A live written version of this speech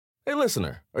Hey,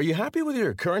 listener, are you happy with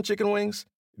your current chicken wings?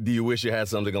 Do you wish you had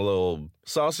something a little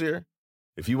saucier?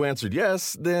 If you answered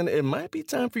yes, then it might be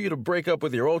time for you to break up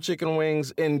with your old chicken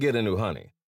wings and get a new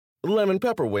honey. Lemon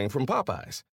pepper wing from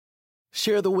Popeyes.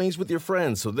 Share the wings with your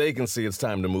friends so they can see it's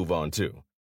time to move on too.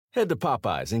 Head to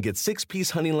Popeyes and get 6-piece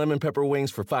honey lemon pepper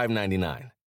wings for $5.99.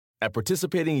 At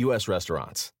participating U.S.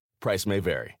 restaurants. Price may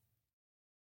vary.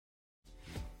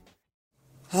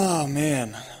 Oh,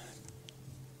 man.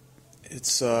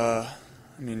 It's, we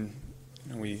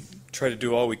tried to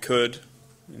do all we could.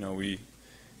 We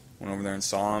went over there and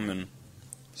saw him and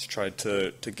just tried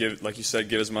to give, like you said,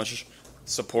 give as much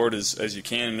support as you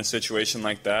can in a situation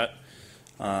like that.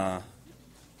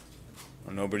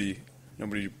 Nobody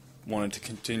wanted to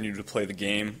continue to play the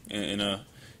game in a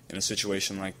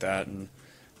situation like that, and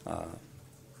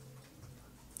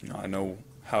I know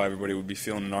how everybody would be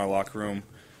feeling in our locker room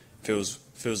if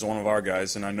it was one of our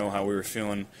guys, and I know how we were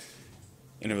feeling,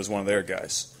 and it was one of their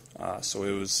guys. So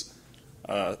it was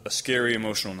a scary,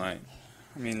 emotional night.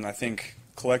 I think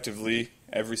collectively,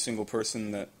 every single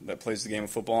person that plays the game of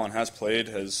football and has played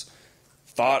has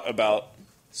thought about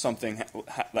something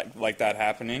like that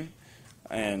happening,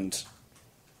 and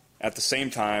at the same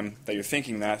time that you're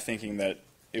thinking that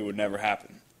it would never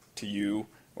happen to you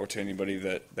or to anybody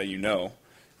that you know.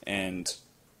 And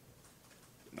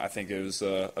I think it was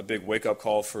a big wake-up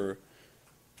call for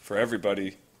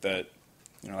everybody that,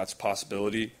 that's a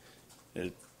possibility.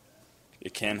 It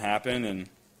can happen, and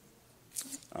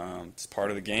it's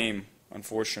part of the game.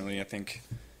 Unfortunately, I think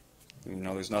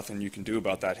there's nothing you can do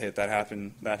about that hit.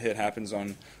 That hit happens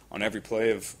on every play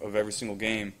of every single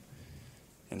game,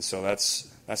 and so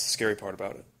that's the scary part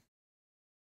about it.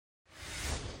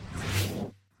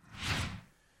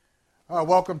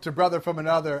 Welcome to Brother from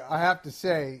Another. I have to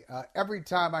say, every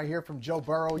time I hear from Joe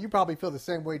Burrow, you probably feel the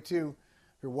same way too.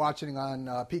 If you're watching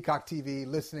on Peacock TV,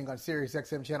 listening on Sirius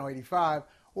XM Channel 85,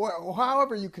 or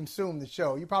however you consume the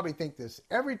show, you probably think this.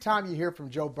 Every time you hear from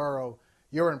Joe Burrow,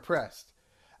 you're impressed.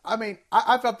 I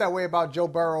felt that way about Joe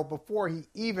Burrow before he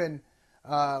even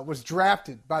was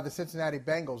drafted by the Cincinnati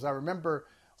Bengals. I remember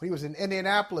when he was in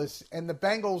Indianapolis, and the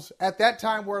Bengals at that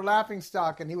time were a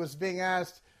laughingstock, and he was being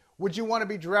asked, would you want to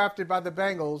be drafted by the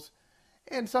Bengals?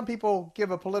 And some people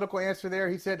give a political answer there.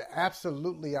 He said,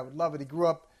 absolutely, I would love it. He grew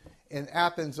up in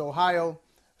Athens, Ohio.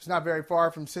 It's not very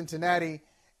far from Cincinnati,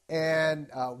 and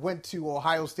went to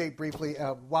Ohio State briefly,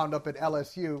 wound up at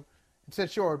LSU, and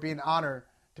said, sure, it'd be an honor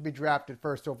to be drafted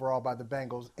first overall by the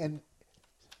Bengals. And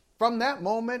from that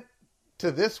moment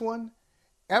to this one,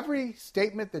 every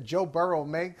statement that Joe Burrow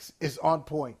makes is on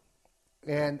point.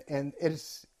 And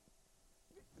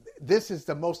this is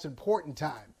the most important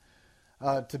time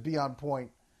to be on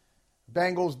point.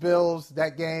 Bengals, Bills,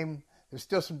 that game, there's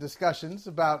still some discussions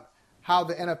about how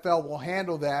the NFL will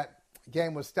handle that. The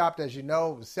game was stopped, as you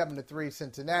know. It was 7-3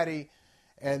 Cincinnati.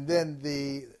 And then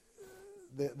the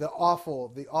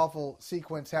awful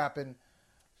sequence happened.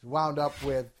 Wound up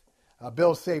with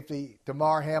Bills safety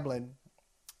Damar Hamlin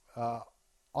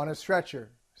on a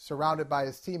stretcher, surrounded by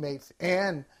his teammates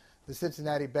and the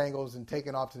Cincinnati Bengals, and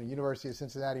taken off to the University of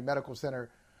Cincinnati Medical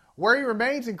Center, where he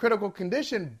remains in critical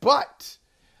condition. But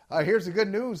here's the good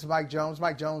news, Mike Jones.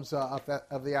 Mike Jones of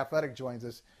The Athletic joins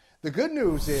us. The good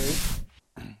news is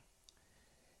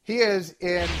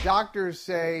doctors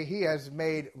say he has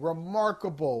made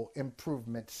remarkable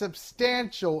improvement,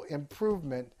 substantial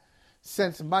improvement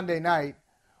since Monday night,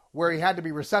 where he had to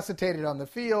be resuscitated on the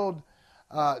field.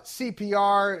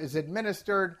 CPR is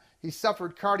administered. He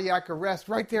suffered cardiac arrest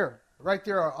right there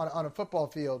on a football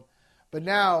field. But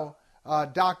now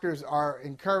doctors are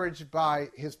encouraged by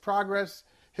his progress.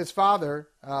 His father,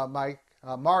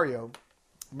 Mario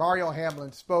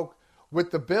Hamlin, spoke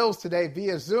with the Bills today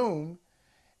via Zoom.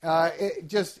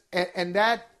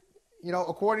 That,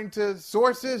 according to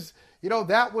sources,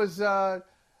 that was a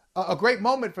great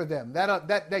moment for them.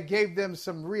 That gave them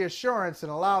some reassurance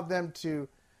and allowed them to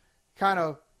kind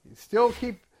of still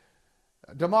keep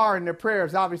Damar in their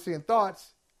prayers, obviously, and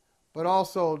thoughts, but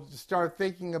also to start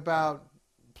thinking about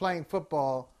playing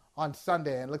football on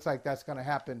Sunday. And it looks like that's going to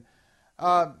happen.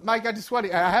 Mike,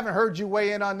 I haven't heard you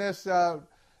weigh in on this,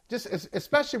 just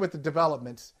especially with the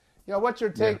developments. What's your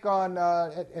take on,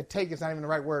 take is not even the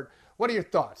right word. What are your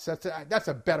thoughts? That's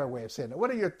a better way of saying it.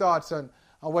 What are your thoughts on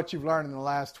what you've learned in the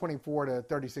last 24 to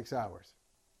 36 hours?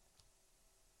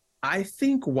 I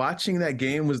think watching that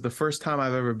game was the first time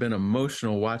I've ever been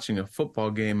emotional watching a football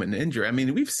game and injury.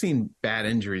 We've seen bad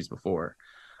injuries before,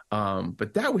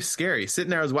 but that was scary.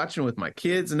 Sitting there, I was watching with my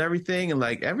kids and everything, and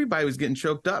everybody was getting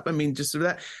choked up. Just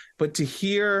that. But to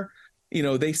hear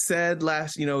they said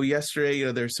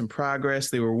yesterday, there's some progress.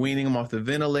 They were weaning him off the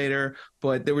ventilator,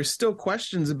 but there were still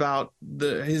questions about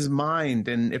his mind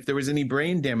and if there was any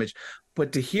brain damage.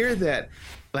 But to hear that,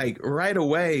 like right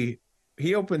away,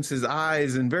 he opens his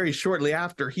eyes and very shortly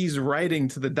after he's writing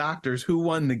to the doctors who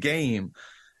won the game.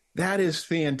 That is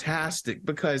fantastic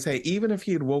because, hey, even if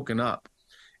he had woken up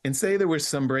and say there was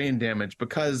some brain damage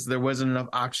because there wasn't enough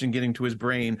oxygen getting to his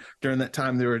brain during that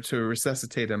time they were to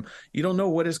resuscitate him, you don't know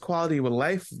what his quality of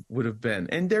life would have been.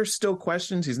 And there's still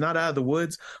questions. He's not out of the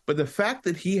woods. But the fact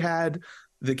that he had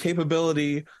the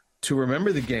capability to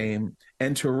remember the game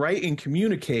and to write and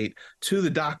communicate to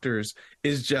the doctors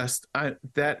is just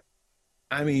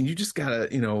you just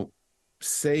gotta,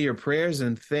 say your prayers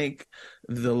and thank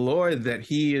the Lord that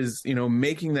he is,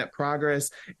 making that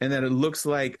progress and that it looks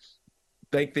like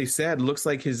they said, looks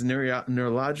like his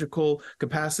neurological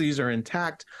capacities are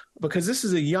intact because this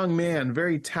is a young man,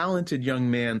 very talented young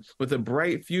man with a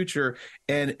bright future.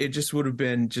 And it just would have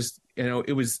been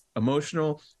it was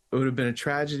emotional. It would have been a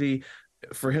tragedy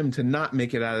for him to not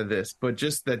make it out of this, but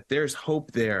just that there's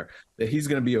hope there that he's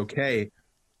going to be okay.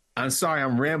 I'm sorry,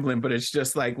 I'm rambling, but it's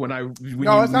just like it's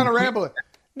not a rambling.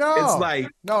 No, it's like,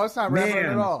 no, it's not rambling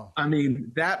at all. I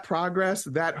mean, that progress,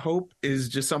 that hope is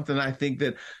just something I think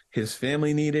that his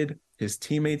family needed, his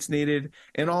teammates needed,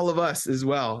 and all of us as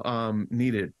well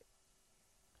needed.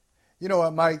 You know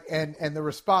what, Mike, and the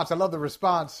response, I love the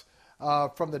response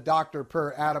from the doctor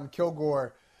per Adam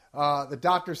Kilgore. The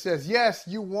doctor says, yes,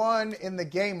 you won in the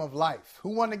game of life. Who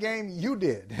won the game? You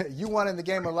did. You won in the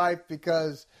game of life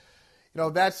because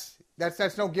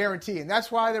that's no guarantee. And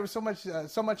that's why there was so much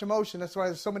emotion. That's why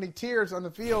there's so many tears on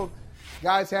the field.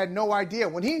 Guys had no idea.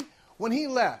 When he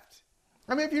left,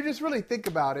 I mean, if you just really think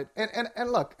about it,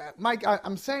 and look, Mike,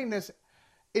 I'm saying this,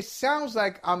 it sounds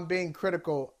like I'm being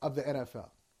critical of the NFL.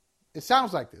 It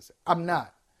sounds like this. I'm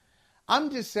not. I'm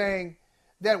just saying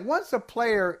that once a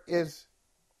player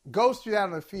goes through that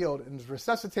on the field and is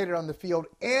resuscitated on the field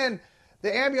and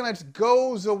the ambulance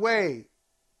goes away,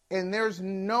 and there's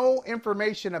no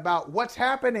information about what's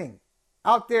happening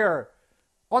out there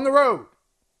on the road.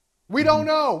 We don't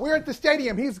know. We're at the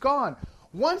stadium. He's gone.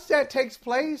 Once that takes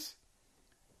place,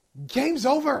 game's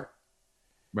over.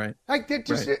 Right. Like they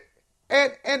just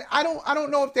and I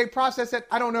don't know if they process it.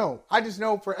 I don't know. I just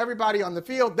know for everybody on the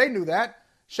field, they knew that.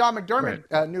 Sean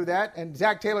McDermott knew that, and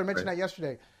Zach Taylor mentioned that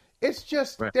yesterday. It's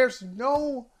just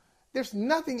there's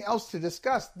nothing else to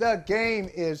discuss. The game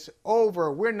is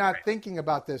over. We're not thinking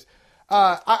about this.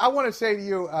 I want to say to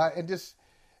you, and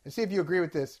see if you agree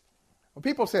with this. When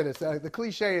people say this, the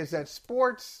cliche is that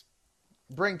sports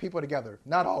bring people together.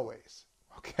 Not always.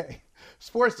 Okay,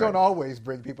 sports don't always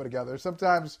bring people together.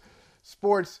 Sometimes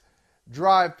sports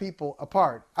drive people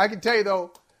apart. I can tell you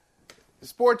though,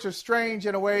 sports are strange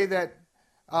in a way that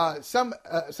some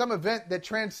event that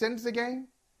transcends the game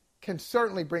can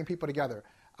certainly bring people together.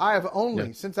 I have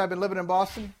since I've been living in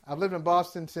Boston, I've lived in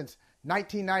Boston since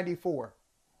 1994.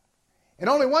 And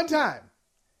only one time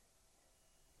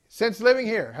since living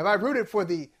here have I rooted for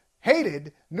the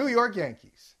hated New York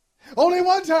Yankees. Only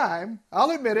one time, I'll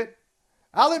admit it.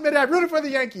 I rooted for the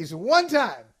Yankees one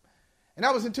time, and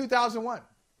that was in 2001.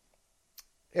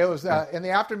 It was in the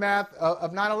aftermath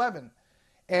of 9/11.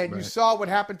 And you saw what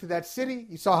happened to that city.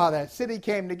 You saw how that city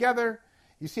came together.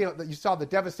 You saw the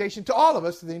devastation to all of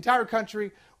us, to the entire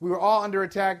country. We were all under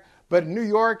attack. But in New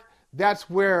York, that's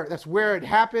where it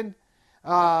happened.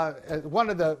 One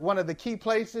of the key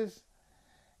places.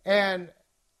 And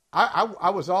I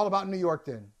was all about New York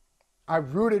then. I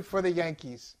rooted for the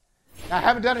Yankees. I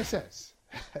haven't done it since.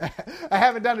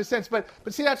 But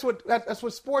see, that's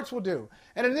what sports will do.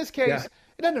 And in this case,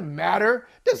 it doesn't matter.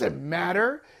 It doesn't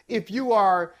matter if you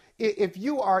are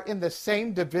in the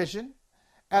same division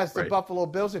as the Buffalo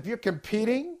Bills. If you're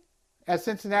competing, as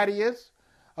Cincinnati is,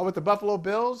 with the Buffalo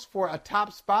Bills for a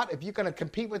top spot, if you're going to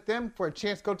compete with them for a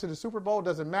chance to go to the Super Bowl, it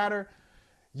doesn't matter.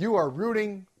 You are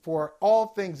rooting for all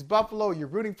things Buffalo. You're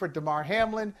rooting for Damar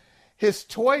Hamlin. His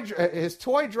toy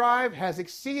drive has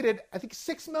exceeded, I think,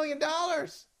 $6 million.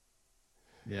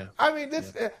 Yeah. I mean,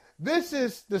 this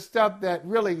is the stuff that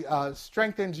really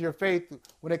strengthens your faith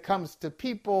when it comes to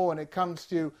people, when it comes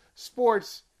to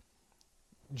sports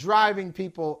driving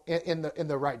people in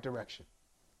the right direction.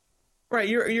 Right.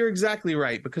 You're exactly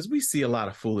right, because we see a lot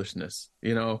of foolishness,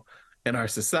 in our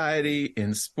society,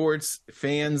 in sports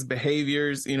fans'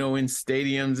 behaviors, in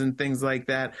stadiums and things like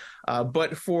that.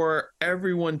 But for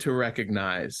everyone to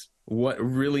recognize what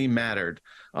really mattered,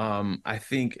 I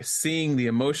think seeing the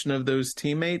emotion of those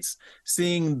teammates,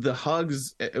 seeing the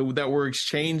hugs that were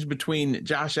exchanged between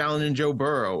Josh Allen and Joe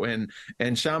Burrow and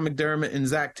Sean McDermott and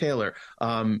Zach Taylor,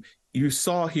 you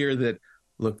saw here that,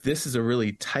 look, this is a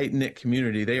really tight-knit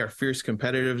community. They are fierce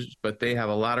competitors, but they have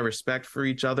a lot of respect for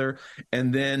each other.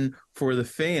 And then for the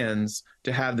fans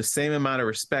to have the same amount of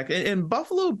respect. And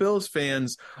Buffalo Bills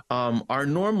fans are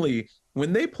normally,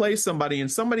 when they play somebody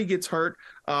and somebody gets hurt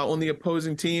on the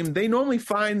opposing team, they normally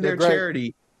find their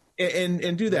charity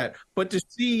and do that. But to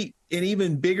see an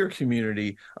even bigger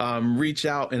community reach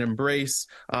out and embrace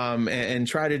and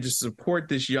try to just support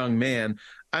this young man.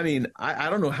 I mean, I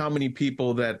don't know how many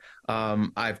people that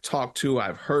I've talked to,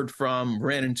 I've heard from,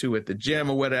 ran into at the gym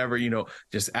or whatever,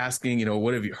 just asking,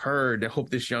 what have you heard? I hope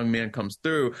this young man comes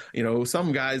through.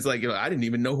 Some guys like, I didn't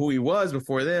even know who he was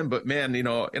before then, but man,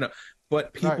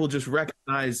 but people just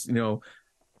recognize,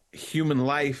 human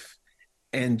life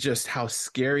and just how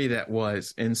scary that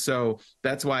was. And so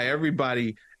that's why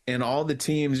everybody and all the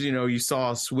teams, you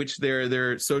saw switch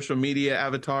their social media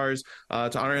avatars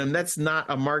to honor him. That's not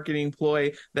a marketing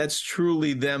ploy. That's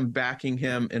truly them backing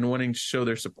him and wanting to show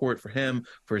their support for him,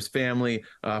 for his family,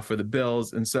 for the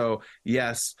Bills. And so,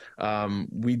 yes,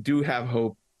 we do have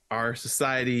hope. Our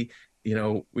society,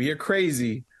 we are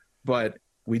crazy, but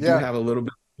we do have a little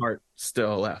bit of heart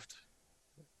still left.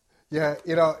 Yeah,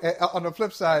 on the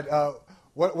flip side,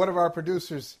 one of our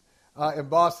producers in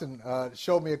Boston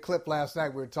showed me a clip last night.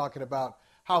 We were talking about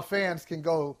how fans can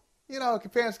go,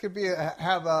 fans can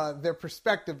have their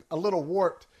perspective a little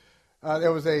warped.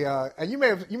 There was and you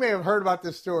may have heard about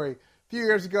this story a few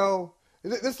years ago.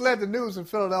 This led to news in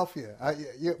Philadelphia.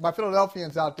 My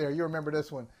Philadelphians out there, you remember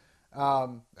this one. A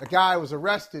guy was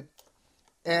arrested,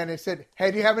 and they said,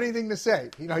 "Hey, do you have anything to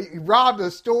say?" He robbed a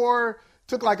store,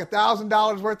 took like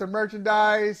 $1,000 worth of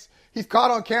merchandise. He's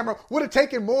caught on camera. Would have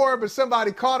taken more, but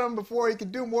somebody caught him before he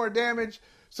could do more damage.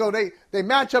 So they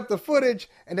match up the footage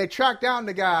and they track down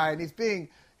the guy, and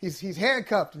he's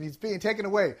handcuffed and he's being taken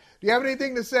away. Do you have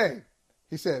anything to say?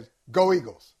 He says, "Go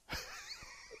Eagles."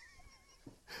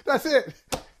 That's it.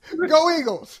 Go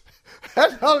Eagles.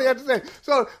 That's all he had to say.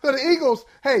 So the Eagles,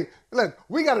 hey, look,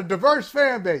 we got a diverse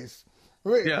fan base.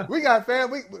 We got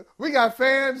fans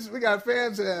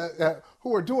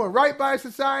who are doing right by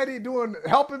society,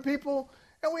 helping people,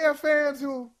 and we have fans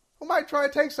who might try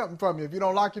to take something from you if you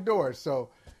don't lock your doors.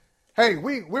 So, hey,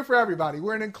 we're for everybody.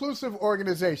 We're an inclusive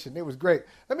organization. It was great.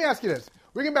 Let me ask you this: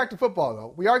 we're getting back to football,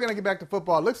 though. We are going to get back to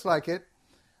football. It looks like it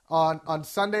on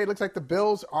Sunday. It looks like the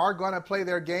Bills are going to play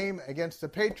their game against the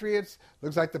Patriots.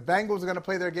 Looks like the Bengals are going to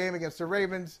play their game against the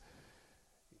Ravens.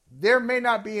 There may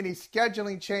not be any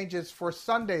scheduling changes for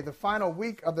Sunday, the final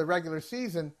week of the regular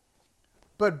season,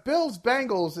 but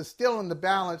Bills-Bengals is still in the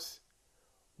balance.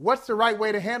 What's the right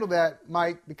way to handle that,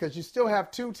 Mike? Because you still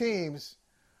have two teams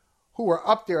who are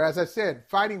up there, as I said,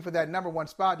 fighting for that number one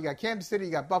spot. You got Kansas City,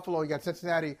 you got Buffalo, you got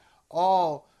Cincinnati,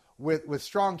 all with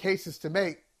strong cases to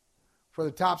make for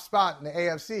the top spot in the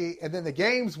AFC. And then the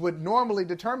games would normally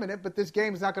determine it, but this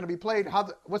game is not going to be played.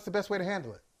 What's the best way to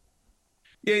handle it?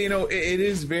 Yeah, it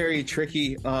is very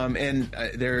tricky, and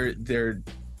there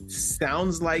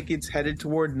sounds like it's headed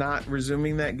toward not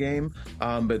resuming that game,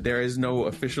 but there is no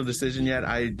official decision yet.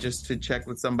 I just to check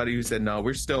with somebody who said, no,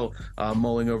 we're still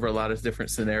mulling over a lot of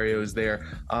different scenarios there.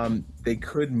 They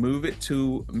could move it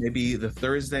to maybe the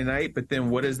Thursday night, but then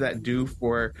what does that do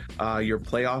for your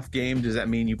playoff game? Does that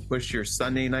mean you push your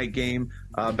Sunday night game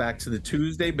back to the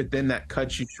Tuesday, but then that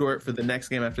cuts you short for the next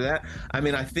game after that? I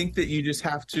mean, I think that you just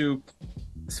have to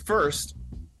first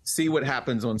see what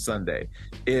happens on Sunday.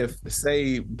 If,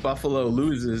 say, Buffalo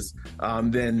loses,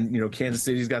 then, Kansas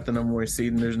City's got the number one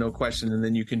seed and there's no question. And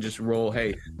then you can just roll,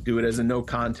 hey, do it as a no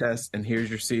contest and here's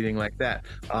your seeding like that.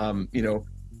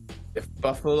 If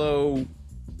Buffalo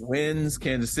wins,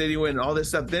 Kansas City wins, all this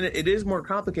stuff, then it is more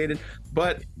complicated.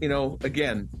 But,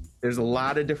 again, there's a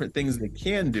lot of different things they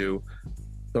can do.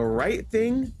 The right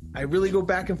thing, I really go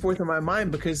back and forth in my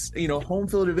mind because, home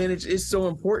field advantage is so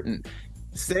important.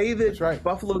 Say that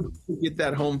Buffalo get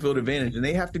that home field advantage and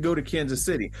they have to go to Kansas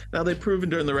City. Now, they've proven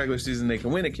during the regular season they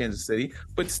can win at Kansas City,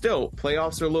 but still,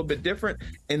 playoffs are a little bit different.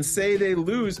 And say they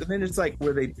lose, and then it's like,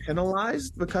 were they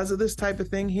penalized because of this type of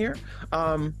thing here?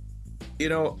 I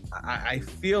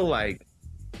feel like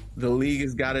the league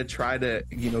has got to try to,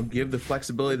 give the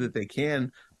flexibility that they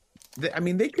can.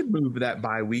 They could move that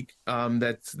bye week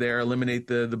that's there, eliminate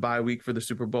the bye week for the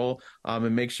Super Bowl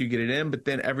and make sure you get it in. But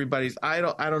then everybody's, I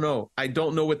don't know. I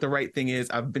don't know what the right thing is.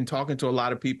 I've been talking to a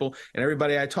lot of people, and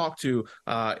everybody I talk to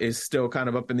is still kind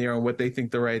of up in the air on what they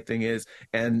think the right thing is.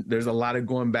 And there's a lot of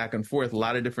going back and forth, a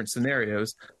lot of different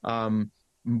scenarios.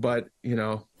 But,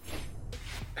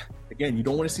 again, you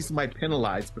don't want to see somebody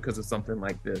penalized because of something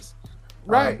like this.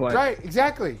 Right,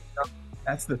 exactly.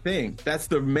 That's the thing. That's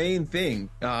the main thing.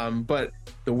 But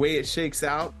the way it shakes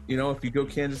out, if you go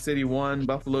Kansas City 1,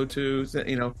 Buffalo 2,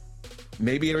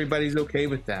 maybe everybody's okay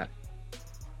with that.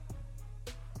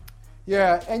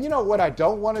 Yeah, and you know what I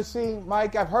don't want to see,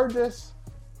 Mike? I've heard this.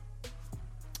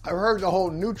 I've heard the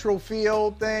whole neutral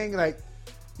field thing. Like,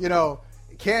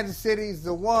 Kansas City's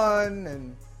the one,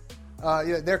 and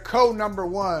they're co-number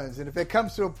ones. And if it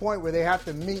comes to a point where they have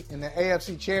to meet in the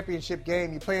AFC Championship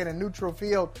game, you play in a neutral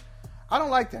field. I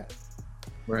don't like that.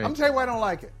 Right. I'm going to tell you why I don't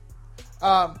like it.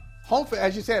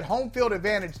 As you said, home field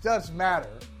advantage does matter.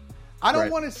 I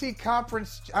don't want to see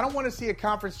I don't want to see a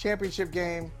conference championship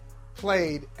game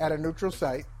played at a neutral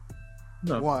site.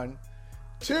 No. 1.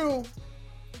 2,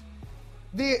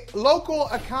 the local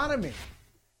economy.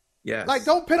 Yes. Like,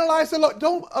 don't penalize the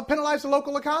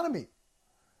local economy.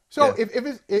 So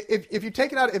if you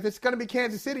take it out, if it's going to be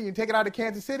Kansas City, you take it out of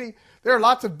Kansas City. There are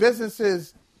lots of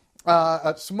businesses,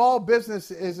 small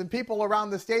businesses, and people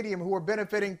around the stadium who are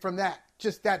benefiting from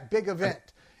just that big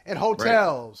event, and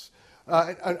hotels,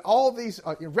 and all these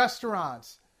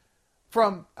restaurants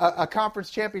from a conference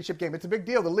championship game. It's a big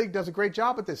deal. The league does a great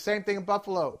job with this. Same thing in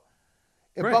Buffalo.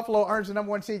 If Buffalo earns the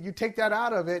number 1 seed, you take that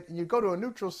out of it and you go to a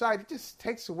neutral site. It just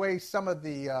takes away some of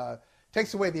the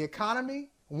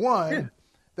economy.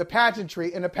 The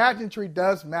pageantry, and the pageantry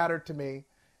does matter to me.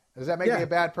 Does that make me a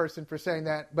bad person for saying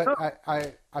that? But no.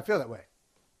 I feel that way.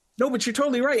 No, but you're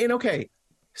totally right. And okay,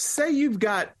 say you've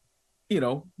got,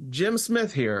 Jim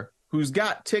Smith here, who's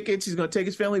got tickets, he's going to take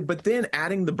his family, but then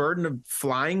adding the burden of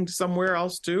flying somewhere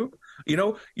else too.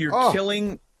 You're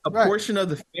killing a portion of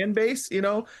the fan base.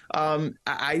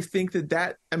 I think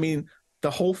that the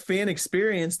whole fan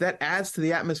experience, that adds to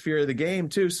the atmosphere of the game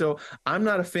too. So I'm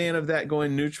not a fan of that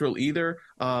going neutral either.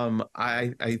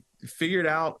 I figured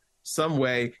out some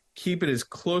way, keep it as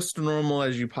close to normal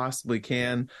as you possibly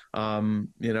can.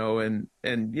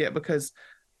 Because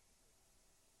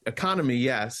economy,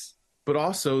 yes, but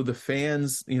also the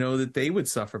fans, that they would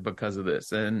suffer because of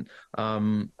this. And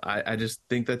I just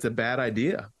think that's a bad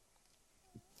idea.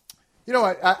 You know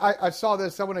what? I saw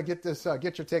this. I want to get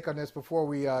your take on this before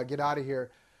we get out of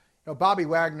here. Bobby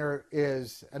Wagner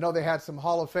I know they had some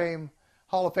Hall of Fame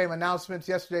announcements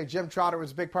yesterday. Jim Trotter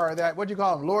was a big part of that. What'd you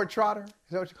call him? Lord Trotter?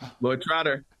 Is that what you call him? Lord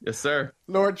Trotter. Yes, sir.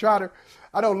 Lord Trotter.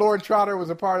 I know Lord Trotter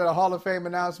was a part of the Hall of Fame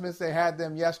announcements. They had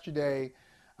them yesterday,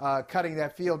 cutting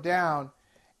that field down.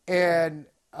 And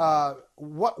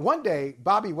one day,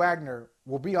 Bobby Wagner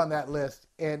will be on that list.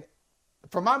 And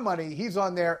for my money, he's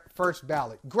on their first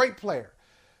ballot. Great player.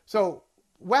 So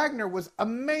Wagner was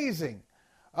amazing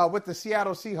with the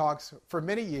Seattle Seahawks for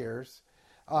many years.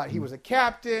 He was a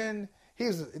captain. He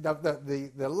was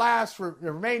the last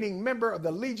remaining member of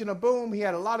the Legion of Boom. He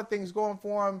had a lot of things going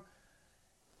for him.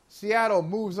 Seattle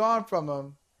moves on from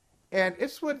him. And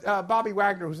it's with Bobby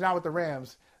Wagner, who's now with the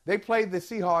Rams. They played the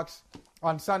Seahawks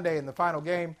on Sunday in the final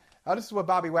game. This is what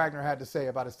Bobby Wagner had to say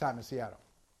about his time in Seattle.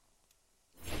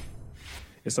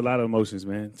 It's a lot of emotions,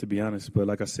 man, to be honest. But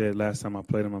like I said, last time I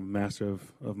played him, I'm a master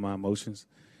of my emotions.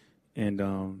 And,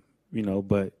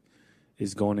 but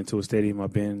it's going into a stadium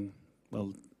I've been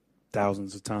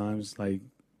thousands of times, like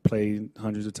played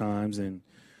hundreds of times. And,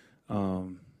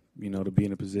 to be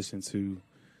in a position to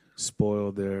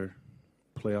spoil their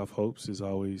playoff hopes is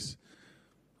always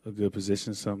a good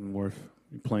position, something worth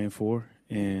playing for.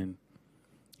 And,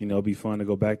 it'd be fun to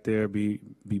go back there, be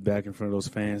back in front of those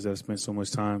fans that spent so much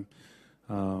time.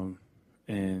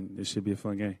 And it should be a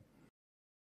fun game.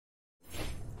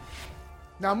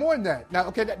 Now, more than that. Now,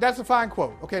 okay, that's a fine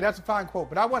quote.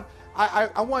 But I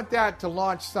want that to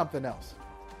launch something else.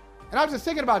 And I was just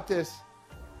thinking about this.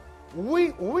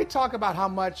 When we talk about how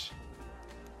much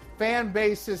fan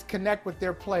bases connect with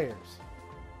their players,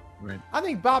 right? I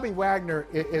think Bobby Wagner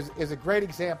is a great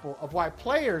example of why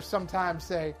players sometimes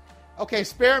say, okay,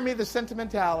 spare me the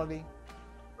sentimentality.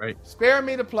 Right. Spare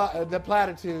me the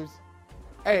platitudes.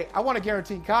 Hey, I want a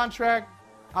guaranteed contract.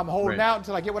 I'm holding out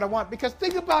until I get what I want. Because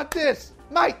think about this,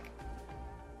 Mike.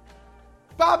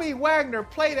 Bobby Wagner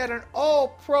played at an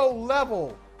all-pro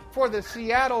level for the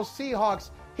Seattle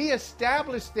Seahawks. He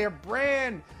established their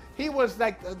brand. He was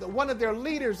like one of their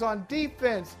leaders on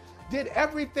defense. Did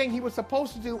everything he was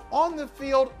supposed to do on the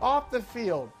field, off the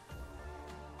field.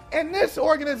 And this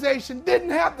organization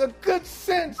didn't have the good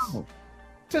sense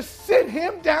to sit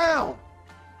him down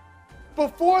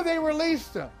before they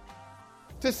released him,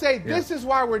 to say, this is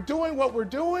why we're doing what we're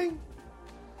doing.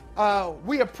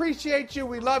 We appreciate you.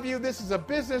 We love you. This is a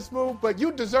business move, but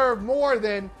you deserve more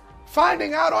than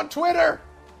finding out on Twitter.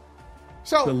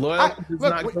 So the loyalty does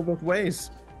not go both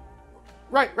ways.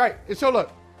 Right. So look,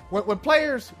 when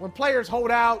players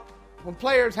hold out, when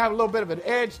players have a little bit of an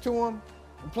edge to them,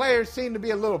 and players seem to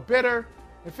be a little bitter,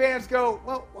 and fans go,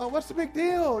 well, what's the big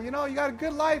deal? You got a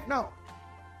good life. No,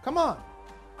 come on.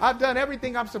 I've done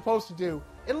everything I'm supposed to do.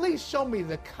 At least show me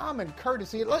the common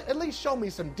courtesy. At least show me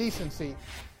some decency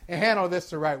and handle this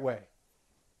the right way.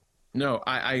 No,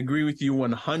 I agree with you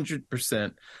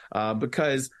 100%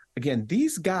 because, again,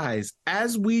 these guys,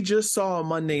 as we just saw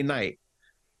Monday night,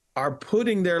 are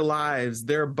putting their lives,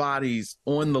 their bodies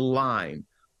on the line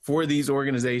for these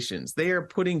organizations. They are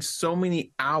putting so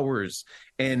many hours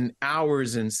and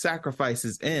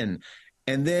sacrifices in.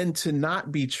 And then to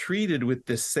not be treated with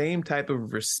the same type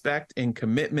of respect and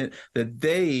commitment that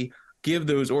they give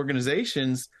those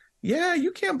organizations, yeah,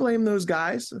 you can't blame those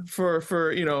guys for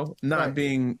not right.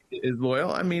 being as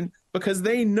loyal. I mean, because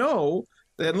they know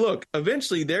that, look,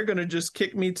 eventually they're going to just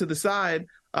kick me to the side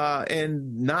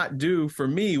and not do for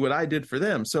me what I did for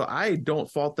them. So I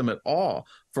don't fault them at all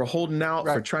for holding out,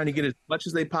 right. for trying to get as much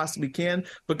as they possibly can,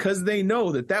 because they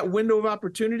know that window of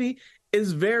opportunity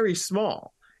is very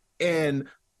small. And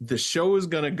the show is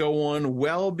going to go on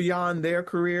well beyond their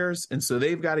careers. And so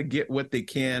they've got to get what they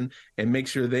can and make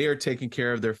sure they are taken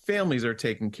care of, their families are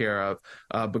taken care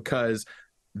of, because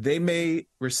they may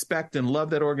respect and love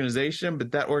that organization,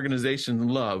 but that organization's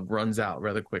love runs out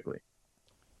rather quickly.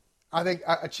 I think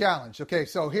a challenge. Okay,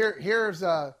 so here's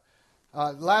the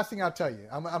last thing I'll tell you.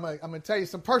 I'm going to tell you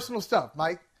some personal stuff,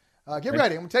 Mike. Get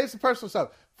ready. I'm going to tell you some personal stuff.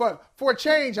 For a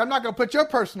change, I'm not going to put your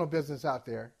personal business out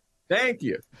there. Thank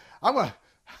you. I'm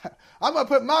gonna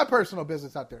put my personal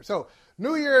business out there. So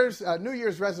New Year's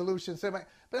resolutions, but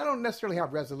I don't necessarily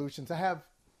have resolutions. I have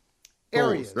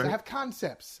areas. Goals, right? I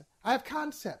have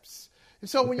concepts. And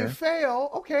so when you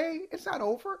fail, okay, it's not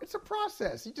over. It's a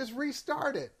process. You just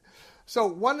restart it. So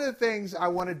one of the things I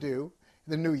want to do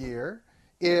in the new year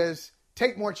is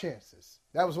take more chances.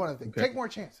 That was one of the things. Okay. Take more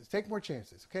chances.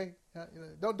 Okay.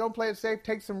 Don't play it safe.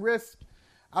 Take some risks.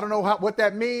 I don't know what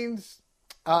that means.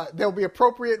 There will be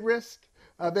appropriate risk.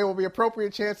 There will be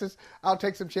appropriate chances. I'll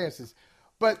take some chances.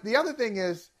 But the other thing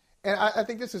is, and I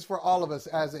think this is for all of us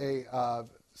as a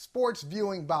sports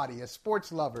viewing body, as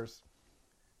sports lovers,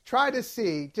 try to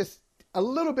see just a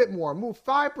little bit more. Move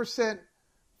 5%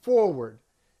 forward.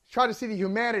 Try to see the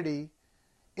humanity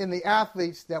in the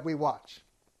athletes that we watch.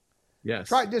 Yes.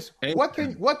 Try just what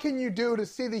can you do to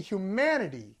see the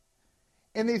humanity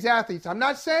in these athletes? I'm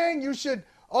not saying you should.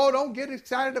 Don't get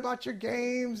excited about your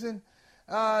games and,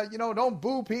 don't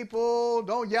boo people,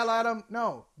 don't yell at them.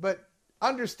 No, but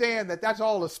understand that that's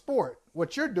all a sport.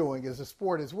 What you're doing is a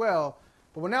sport as well.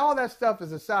 But when all that stuff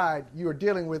is aside, you are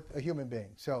dealing with a human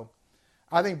being. So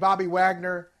I think Bobby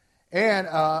Wagner and,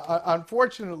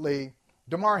 unfortunately,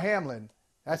 Damar Hamlin,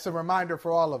 that's a reminder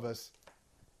for all of us.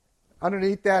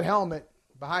 Underneath that helmet,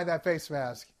 behind that face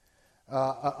mask,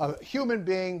 a human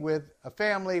being with a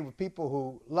family, with people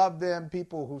who love them,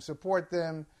 people who support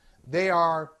them.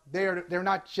 They're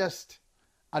not just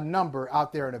a number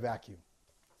out there in a vacuum.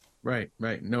 Right.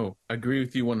 No, agree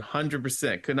with you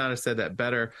 100%. Could not have said that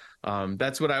better.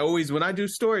 That's what I always, when I do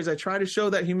stories, I try to show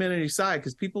that humanity side,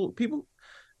 because people,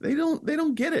 they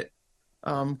don't get it.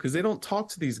 Because they don't talk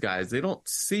to these guys. They don't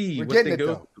see what they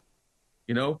go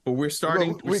through. But we're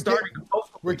starting.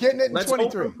 We're getting it in 23. Let's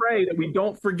hope and pray that we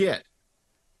don't forget.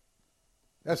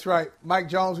 That's right. Mike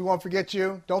Jones, we won't forget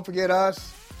you. Don't forget us.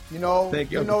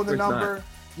 Thank you. You know the number. Not.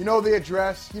 You know the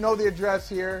address. You know the address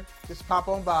here. Just pop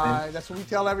on by. That's what we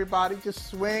tell everybody. Just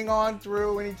swing on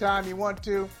through anytime you want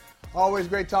to. Always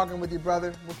great talking with you,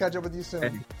 brother. We'll catch up with you soon.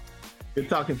 Hey, good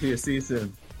talking to you. See you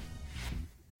soon.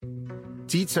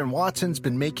 Dietz & Watson's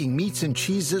been making meats and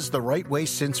cheeses the right way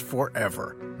since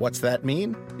forever. What's that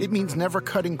mean? It means never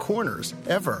cutting corners,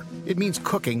 ever. It means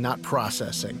cooking, not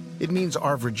processing. It means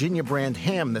our Virginia brand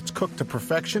ham that's cooked to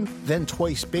perfection, then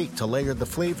twice baked to layer the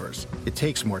flavors. It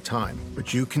takes more time,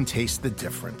 but you can taste the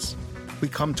difference. We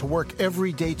come to work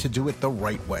every day to do it the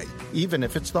right way, even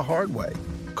if it's the hard way.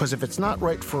 Because if it's not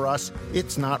right for us,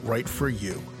 it's not right for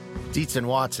you. Dietz &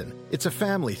 Watson, it's a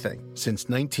family thing since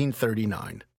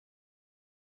 1939.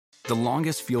 The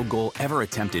longest field goal ever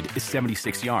attempted is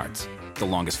 76 yards. The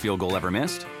longest field goal ever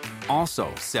missed?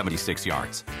 Also 76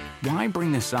 yards. Why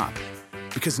bring this up?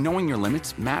 Because knowing your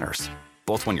limits matters,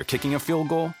 both when you're kicking a field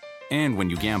goal and when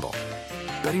you gamble.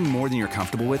 Betting more than you're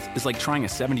comfortable with is like trying a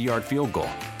 70-yard field goal.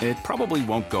 It probably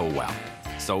won't go well.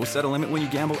 So set a limit when you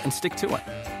gamble and stick to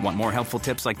it. Want more helpful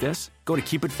tips like this? Go to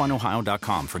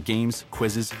keepitfunohio.com for games,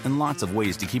 quizzes, and lots of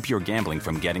ways to keep your gambling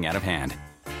from getting out of hand.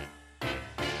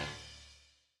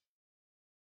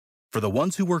 For the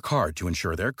ones who work hard to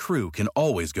ensure their crew can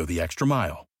always go the extra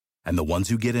mile, and the ones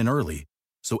who get in early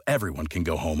so everyone can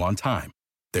go home on time,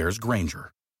 there's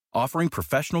Grainger, offering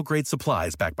professional-grade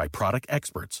supplies backed by product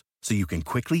experts so you can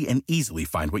quickly and easily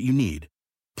find what you need.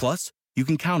 Plus, you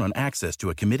can count on access to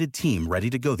a committed team ready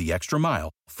to go the extra mile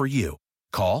for you.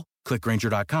 Call, click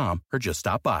Grainger.com, or just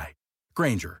stop by.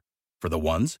 Grainger, for the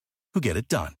ones who get it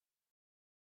done.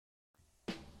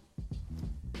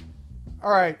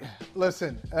 All right,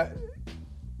 listen.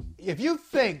 If you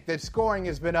think that scoring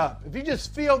has been up, if you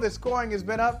just feel that scoring has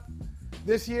been up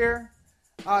this year,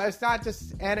 it's not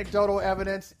just anecdotal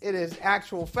evidence. It is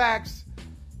actual facts.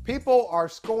 People are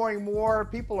scoring more.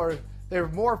 There are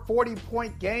more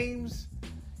 40-point games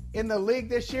in the league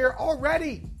this year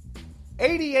already.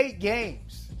 88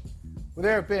 games where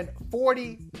there have been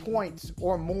 40 points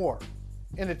or more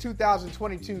in the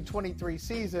 2022-23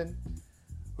 season.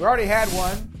 We already had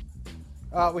one.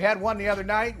 We had one the other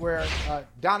night where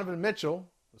Donovan Mitchell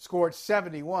scored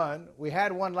 71. We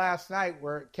had one last night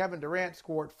where Kevin Durant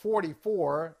scored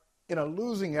 44 in a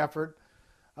losing effort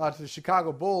to the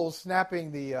Chicago Bulls,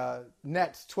 snapping the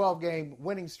Nets' 12-game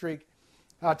winning streak.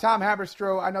 Tom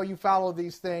Haberstroh, I know you follow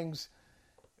these things.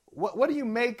 What do you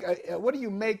make? What do you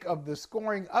make of the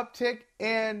scoring uptick,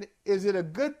 and is it a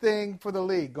good thing for the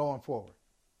league going forward?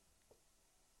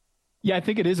 Yeah, I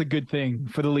think it is a good thing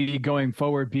for the league going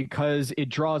forward because it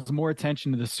draws more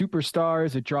attention to the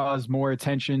superstars. It draws more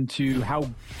attention to how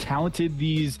talented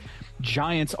these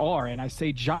giants are. And I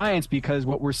say giants because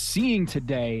what we're seeing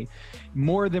today,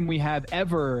 more than we have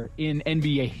ever in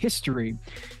NBA history,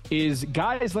 is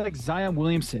guys like Zion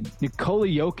Williamson, Nikola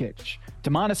Jokic,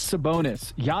 Domantas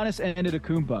Sabonis, Giannis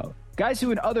Antetokounmpo, guys who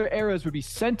in other eras would be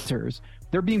centers.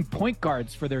 They're being point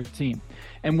guards for their team.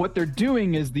 And what they're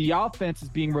doing is the offense is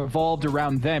being revolved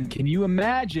around them. Can you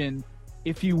imagine,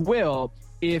 if you will,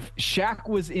 if Shaq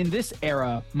was in this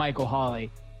era, Michael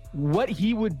Hawley, what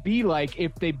he would be like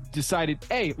if they decided,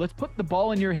 hey, let's put the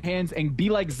ball in your hands and be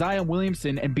like Zion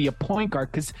Williamson and be a point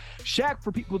guard? Because Shaq,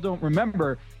 for people who don't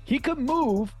remember, he could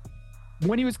move.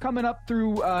 When he was coming up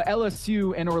through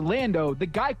LSU and Orlando, the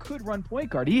guy could run point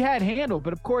guard. He had handle,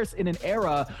 but of course, in an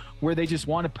era where they just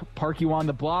want to park you on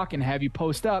the block and have you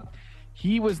post up,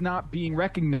 he was not being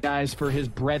recognized for his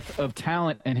breadth of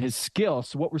talent and his skill.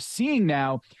 So what we're seeing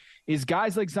now is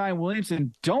guys like Zion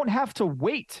Williamson don't have to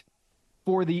wait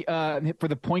for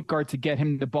the point guard to get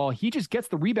him the ball. He just gets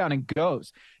the rebound and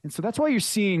goes. And so that's why you're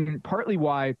seeing partly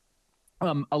why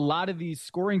a lot of these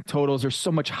scoring totals are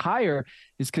so much higher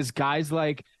is because guys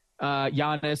like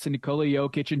Giannis and Nikola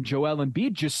Jokic and Joel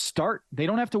Embiid just start. They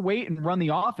don't have to wait and run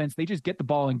the offense. They just get the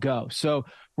ball and go. So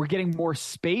we're getting more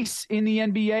space in the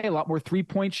NBA, a lot more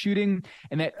three-point shooting,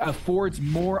 and that affords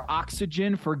more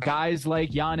oxygen for guys like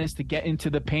Giannis to get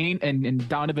into the paint and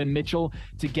Donovan Mitchell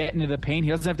to get into the paint. He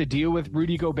doesn't have to deal with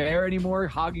Rudy Gobert anymore,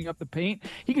 hogging up the paint.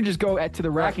 He can just go to the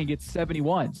rack and get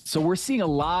 71. So we're seeing a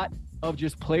lot of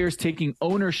just players taking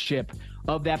ownership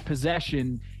of that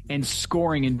possession and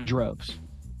scoring in droves.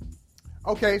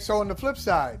 Okay, so on the flip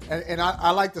side, and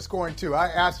I like the scoring too. I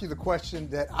asked you the question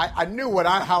that I knew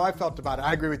how I felt about it.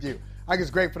 I agree with you. I think it's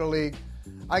great for the league.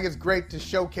 I think it's great to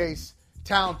showcase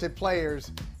talented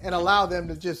players and allow them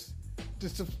to just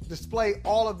display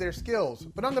all of their skills.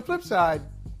 But on the flip side,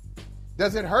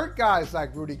 does it hurt guys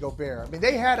like Rudy Gobert? I mean,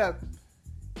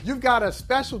 you've got a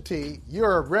specialty.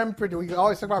 You're a rim protector. We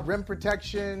always talk about rim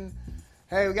protection.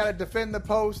 Hey, we got to defend the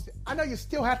post. I know you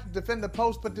still have to defend the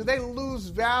post, but do they lose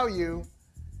value?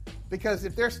 Because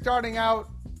if they're starting out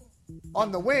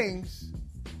on the wings,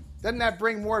 doesn't that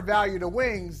bring more value to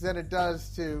wings than it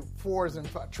does to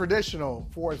traditional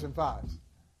fours and fives?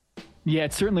 Yeah,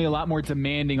 it's certainly a lot more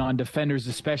demanding on defenders,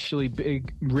 especially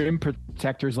big rim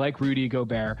protectors like Rudy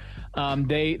Gobert.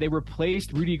 They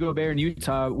replaced Rudy Gobert in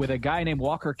Utah with a guy named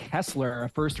Walker Kessler, a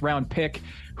first-round pick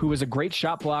who was a great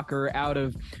shot blocker out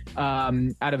of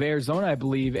Arizona, I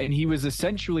believe, and he was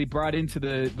essentially brought into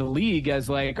the league as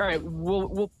like, all right,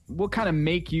 we'll kind of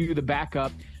make you the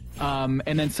backup,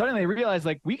 and then suddenly they realized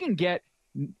like we can get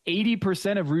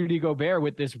 80% of Rudy Gobert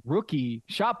with this rookie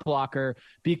shot blocker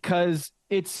because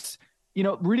it's. You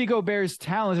know, Rudy Gobert's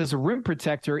talent as a rim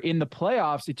protector in the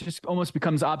playoffs, it just almost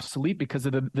becomes obsolete because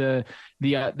of the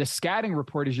scouting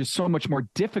report is just so much more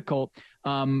difficult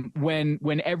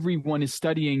when everyone is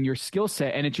studying your skill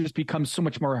set, and it just becomes so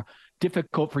much more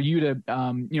difficult for you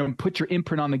to put your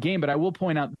imprint on the game. But I will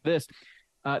point out this: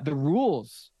 the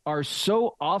rules are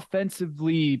so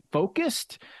offensively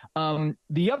focused.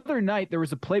 The other night, there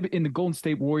was a play in the Golden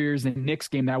State Warriors and Knicks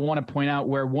game that I want to point out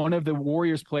where one of the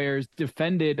Warriors players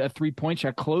defended a three-point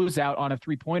shot closeout on a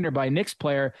three-pointer by a Knicks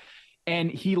player, and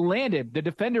the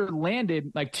defender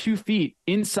landed like 2 feet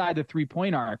inside the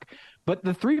three-point arc. But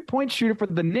the three-point shooter for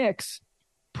the Knicks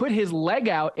put his leg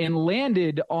out and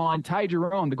landed on Ty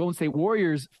Jerome, the Golden State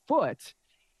Warriors' foot.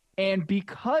 And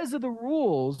because of the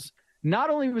rules, not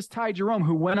only was Ty Jerome,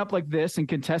 who went up like this and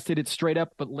contested it straight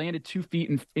up, but landed 2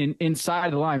 feet inside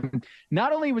of the line,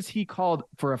 not only was he called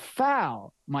for a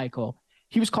foul, Michael,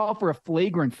 he was called for a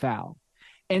flagrant foul.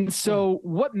 And so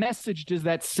what message does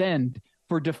that send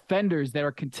for defenders that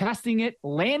are contesting it,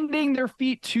 landing their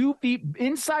feet 2 feet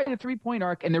inside the three-point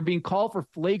arc, and they're being called for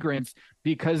flagrants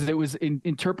because it was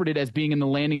interpreted as being in the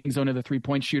landing zone of the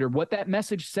three-point shooter? What that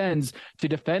message sends to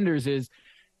defenders is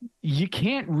you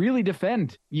can't really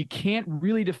defend. You can't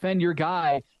really defend your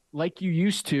guy like you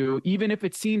used to, even if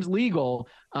it seems legal.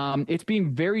 It's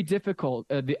being very difficult.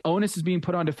 The onus is being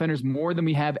put on defenders more than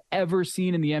we have ever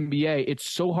seen in the NBA.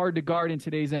 It's so hard to guard in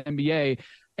today's NBA.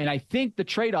 And I think the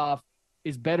trade-off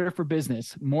is better for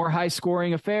business, more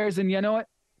high-scoring affairs. And you know what?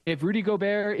 If Rudy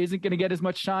Gobert isn't going to get as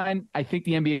much shine, I think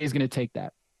the NBA is going to take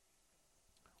that.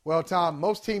 Well, Tom,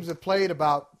 most teams have played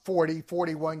about 40,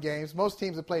 41 games. Most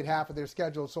teams have played half of their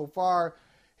schedule so far.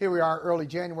 Here we are, early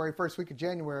January, first week of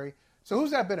January. So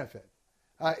who's that benefit?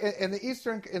 In the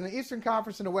Eastern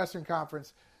Conference and the Western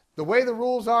Conference, the way the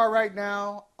rules are right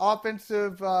now,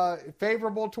 offensive,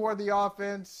 favorable toward the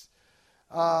offense,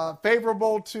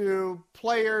 favorable to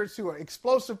players who are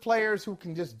explosive players who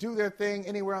can just do their thing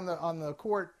anywhere on the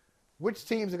court. Which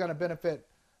teams are going to benefit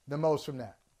the most from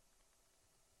that?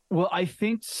 Well, I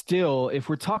think still, if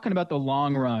we're talking about the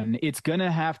long run, it's going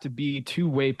to have to be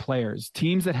two-way players,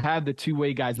 teams that have the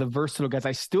two-way guys, the versatile guys.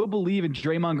 I still believe in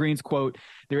Draymond Green's quote,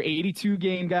 there are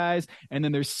 82-game guys, and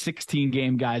then there's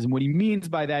 16-game guys. And what he means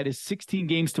by that is 16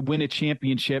 games to win a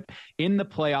championship. In the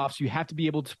playoffs, you have to be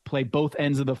able to play both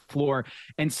ends of the floor.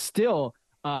 And still,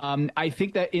 I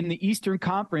think that in the Eastern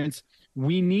Conference,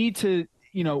 we need to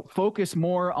focus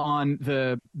more on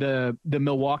the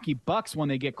Milwaukee Bucks when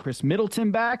they get Chris Middleton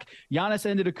back. Giannis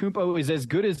Antetokounmpo is as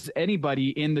good as anybody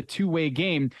in the two-way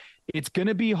game. It's going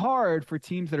to be hard for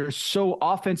teams that are so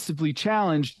offensively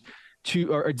challenged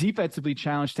or defensively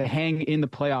challenged to hang in the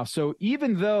playoffs. So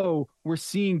even though we're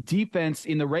seeing defense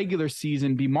in the regular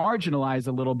season be marginalized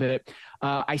a little bit,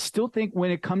 I still think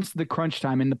when it comes to the crunch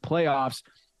time in the playoffs,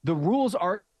 the rules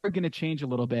are going to change a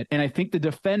little bit. And I think the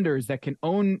defenders that can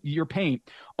own your paint,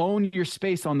 own your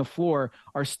space on the floor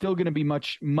are still going to be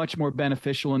much, much more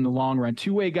beneficial in the long run.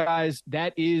 Two-way guys,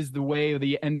 that is the way of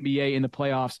the NBA in the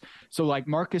playoffs. So like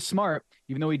Marcus Smart,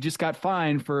 even though he just got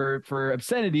fined for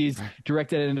obscenities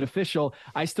directed at an official,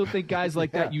 I still think guys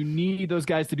like that, you need those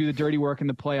guys to do the dirty work in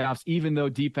the playoffs, even though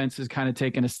defense is kind of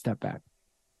taking a step back.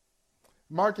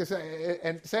 Marcus,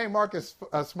 and saying Marcus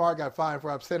Smart got fined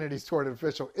for obscenities toward an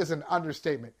official is an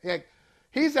understatement.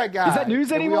 He's that guy. Is that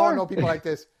news anymore? We all know people like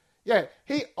this. Yeah,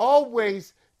 he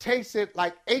always takes it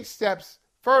like 8 steps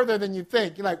further than you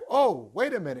think. You're like, oh,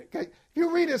 wait a minute. If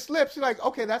you read his lips, you're like,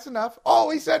 okay, that's enough. Oh,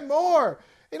 he said more.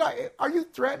 Are you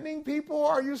threatening people?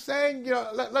 Are you saying,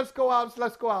 let's go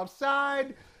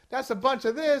outside? That's a bunch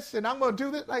of this, and I'm going to do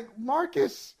this. Like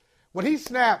Marcus, when he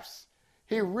snaps,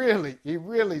 he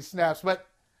really snaps. But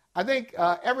I think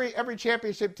every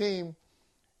championship team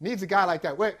needs a guy like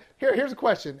that. Wait, here's a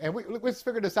question, and let's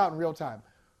figure this out in real time.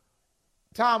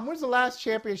 Tom, when's the last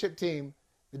championship team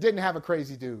that didn't have a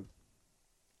crazy dude?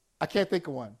 I can't think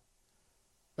of one.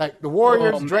 Like the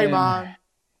Warriors, Draymond.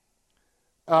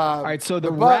 All right, so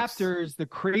the Raptors, the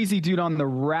crazy dude on the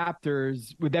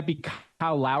Raptors, would that be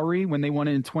Kyle Lowry when they won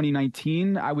it in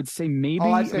 2019? I would say maybe.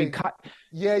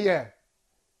 Yeah.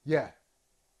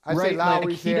 Right,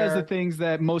 like he does the things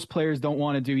that most players don't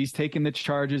want to do. He's taking the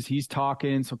charges. He's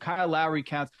talking. So Kyle Lowry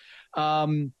counts.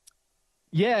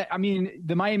 Yeah, I mean,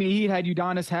 the Miami Heat had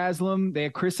Udonis Haslem. They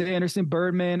had Chris Anderson,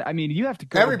 Birdman. I mean, you have to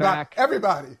go back.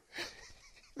 Everybody.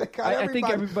 I think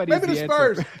everybody's maybe the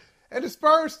Spurs. And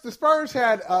the Spurs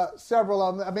had several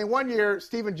of them. I mean, one year,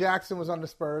 Steven Jackson was on the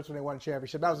Spurs when they won a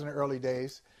championship. That was in the early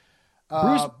days.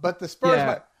 But the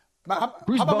Spurs,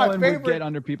 Bruce Bowen would get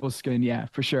under people's skin, yeah,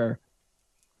 for sure.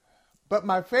 But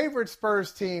my favorite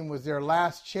Spurs team was their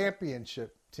last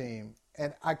championship team,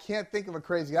 and I can't think of a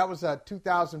crazy. That was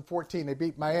 2014. They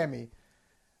beat Miami.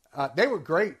 They were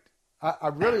great. I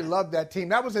really loved that team.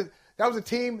 That was a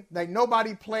team that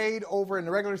nobody played over in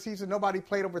the regular season. Nobody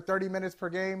played over 30 minutes per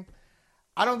game.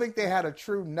 I don't think they had a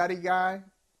true nutty guy.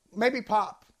 Maybe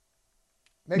Pop.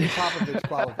 Maybe Popovich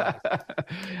qualifies.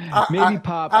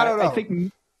 Pop. I don't know. I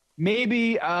think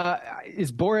maybe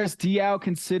is Boris Diaw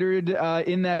considered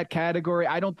in that category?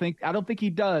 I don't think he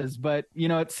does. But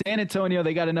at San Antonio,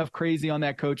 they got enough crazy on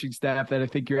that coaching staff that I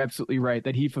think you're absolutely right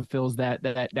that he fulfills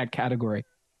that category.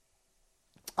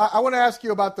 I want to ask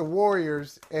you about the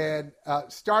Warriors, and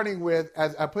starting with,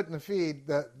 as I put in the feed,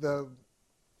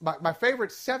 my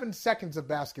favorite 7 seconds of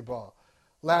basketball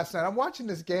last night. I'm watching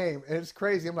this game, and it's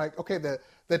crazy. I'm like, okay, the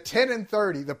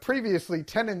 10-30, the previously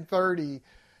 10-30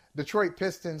 Detroit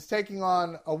Pistons taking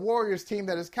on a Warriors team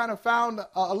that has kind of found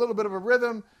a little bit of a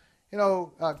rhythm. You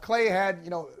know, Clay had,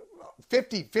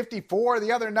 50, 54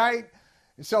 the other night,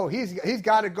 so he's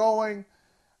got it going.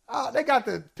 They got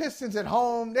the Pistons at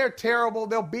home. They're terrible.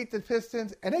 They'll beat the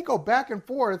Pistons, and they go back and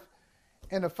forth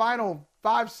in the final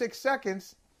 5-6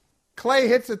 seconds. Clay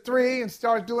hits a three and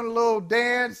starts doing a little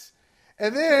dance,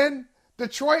 and then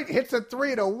Detroit hits a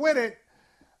three to win it.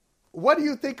 What do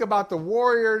you think about the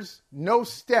Warriors, no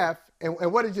Steph,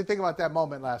 and what did you think about that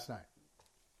moment last night?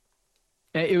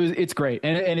 It's great,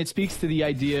 and it speaks to the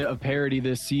idea of parity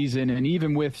this season. And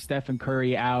even with Stephen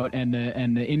Curry out and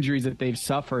the injuries that they've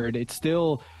suffered, it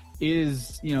still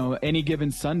is, any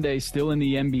given Sunday still in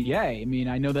the NBA. I mean,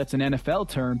 I know that's an NFL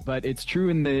term, but it's true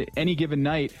in the any given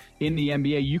night in the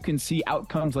NBA. You can see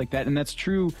outcomes like that, and that's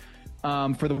true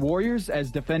for the Warriors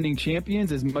as defending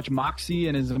champions. As much moxie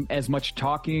and as much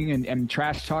talking and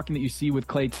trash talking that you see with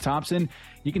Klay Thompson,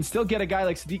 you can still get a guy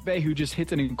like Saddiq Bey who just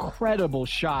hits an incredible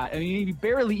shot. I mean, he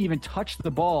barely even touched the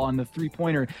ball on the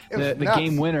three-pointer, the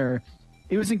game winner.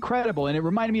 It was incredible, and it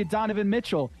reminded me of Donovan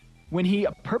Mitchell when he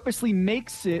purposely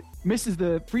misses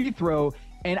the free throw,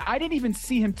 and I didn't even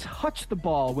see him touch the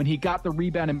ball when he got the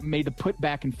rebound and made the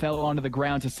putback and fell onto the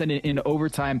ground to send it into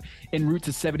overtime en route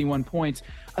to 71 points.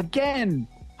 Again,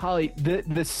 Holly,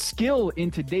 the skill in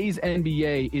today's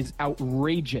NBA is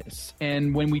outrageous.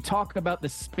 And when we talk about the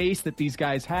space that these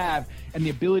guys have and the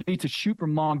ability to shoot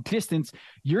from long distance,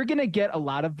 you're going to get a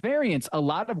lot of variance, a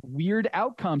lot of weird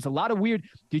outcomes, a lot of weird.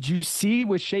 Did you see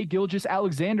with Shai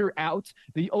Gilgeous-Alexander out,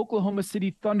 the Oklahoma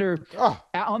City Thunder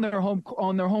on their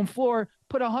home floor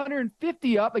put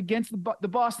 150 up against the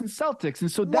Boston Celtics?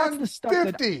 And so that's the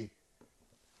stuff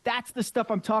that's the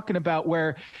stuff I'm talking about,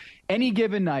 where any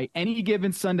given night, any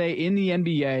given Sunday in the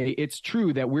NBA, it's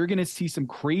true that we're going to see some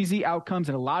crazy outcomes.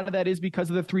 And a lot of that is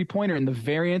because of the three-pointer and the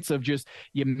variance of just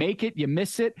you make it, you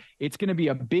miss it. It's going to be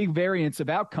a big variance of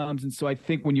outcomes. And so I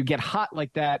think when you get hot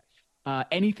like that,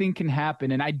 anything can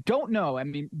happen. And I don't know. I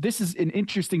mean, this is an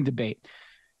interesting debate.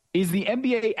 Is the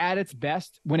NBA at its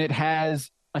best when it has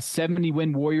a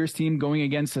 70-win Warriors team going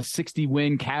against a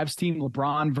 60-win Cavs team,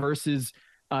 LeBron versus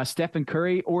Stephen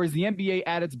Curry? Or is the NBA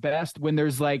at its best when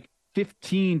there's like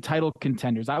 15 title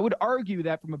contenders? I would argue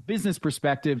that from a business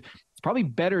perspective, it's probably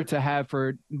better to have,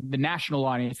 for the national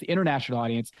audience, the international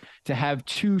audience, to have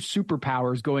two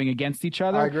superpowers going against each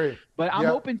other. I agree. But I'm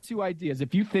open to ideas.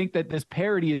 If you think that this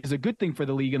parity is a good thing for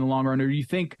the league in the long run, or do you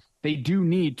think they do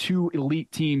need two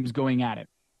elite teams going at it?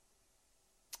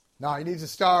 No, he needs the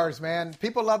stars, man.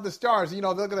 People love the stars.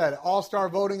 Look at that. All-star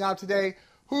voting out today.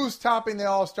 Who's topping the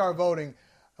all-star voting?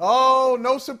 Oh,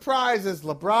 no surprises.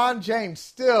 LeBron James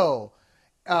still,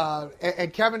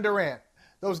 and Kevin Durant.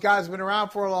 Those guys have been around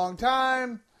for a long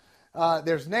time.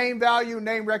 There's name value,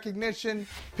 name recognition.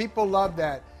 People love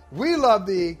that. We love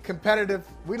the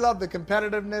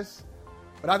competitiveness,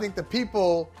 but I think the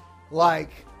people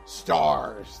like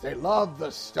stars. They love the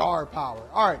star power.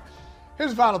 All right, here's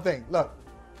the final thing. Look,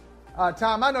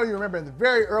 Tom, I know you remember in the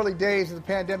very early days of the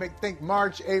pandemic, think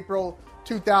March, April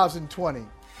 2020.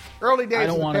 Early days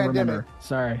of the pandemic. I don't want to remember.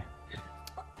 Sorry.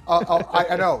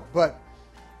 I know, but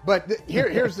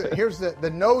here's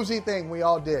the nosy thing we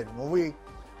all did when we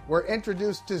were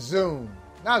introduced to Zoom.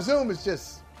 Now Zoom is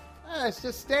just it's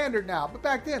just standard now, but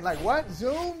back then, like, what,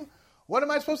 Zoom? What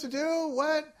am I supposed to do?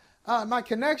 What? My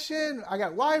connection? I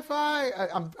got Wi-Fi.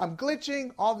 I'm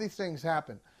glitching. All these things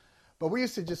happen, but we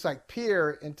used to just like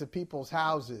peer into people's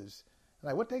houses,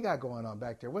 like what they got going on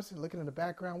back there. What's it looking in the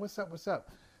background? What's up?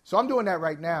 So I'm doing that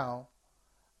right now.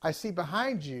 I see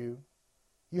behind you,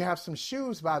 you have some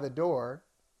shoes by the door.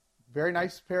 Very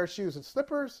nice pair of shoes. And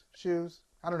slippers, shoes,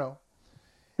 I don't know.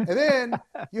 And then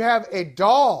you have a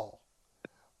doll.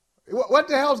 What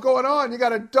the hell's going on? You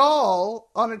got a doll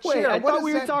on a chair. Wait, I thought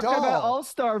we were talking about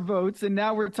all-star votes, and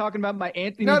now we're talking about my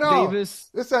Anthony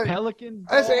Davis Pelican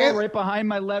doll right behind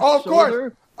my left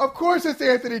shoulder. Of course it's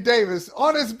Anthony Davis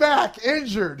on his back,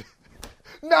 injured.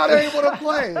 Not able to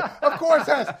play. Of course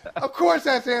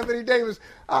that's Anthony Davis.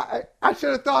 I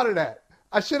should have thought of that.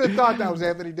 I should have thought that was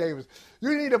Anthony Davis.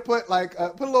 You need to put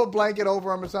a little blanket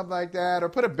over him or something like that, or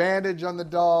put a bandage on the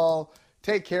doll.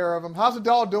 Take care of him. How's the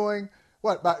doll doing?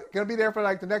 What, going to be there for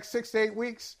like the next 6 to 8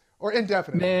 weeks or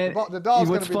indefinitely? Man, the doll's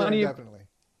going to be there indefinitely.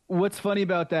 what's funny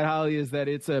about that, Holly, is that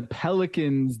it's a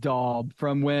Pelicans doll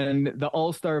from when the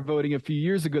All-Star voting a few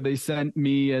years ago. They sent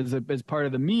me as part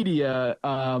of the media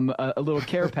a little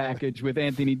care package with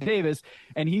Anthony Davis,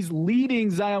 and he's leading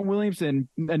Zion Williamson,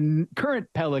 a current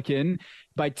Pelican,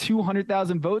 by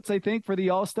 200,000 votes, I think, for the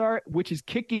All-Star, which is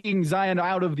kicking Zion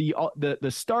out of the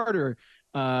starter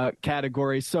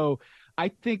category. So I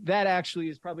think that actually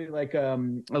is probably like a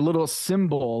little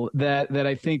symbol that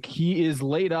I think he is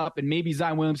laid up, and maybe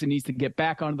Zion Williamson needs to get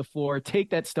back onto the floor, take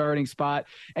that starting spot.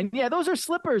 And yeah, those are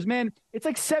slippers, man. It's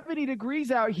like 70 degrees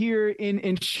out here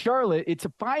in Charlotte. It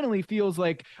finally feels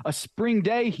like a spring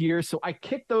day here. So I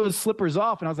kicked those slippers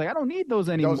off and I was like, I don't need those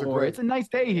anymore. It's a nice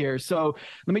day here. So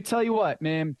let me tell you what,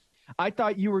 man. I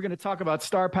thought you were going to talk about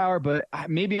star power, but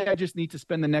maybe I just need to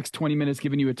spend the next 20 minutes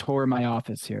giving you a tour of my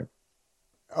office here.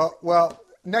 Well,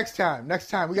 next time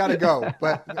we got to go.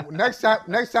 But next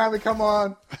time we come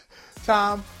on,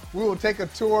 Tom, we will take a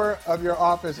tour of your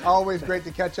office. Always great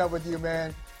to catch up with you,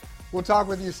 man. We'll talk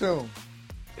with you soon.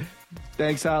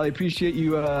 Thanks, Holly. Appreciate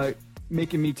you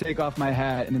making me take off my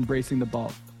hat and embracing the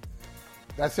bald.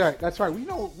 That's right.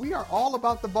 We are all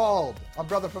about the bald, a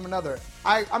brother from another.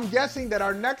 I'm guessing that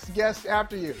our next guest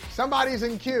after you, somebody's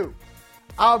in queue.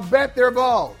 I'll bet they're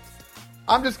bald.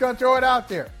 I'm just going to throw it out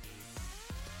there.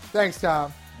 Thanks,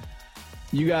 Tom.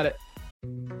 You got it.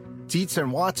 Dietz &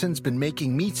 Watson's been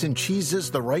making meats and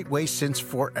cheeses the right way since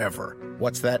forever.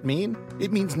 What's that mean?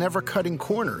 It means never cutting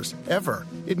corners, ever.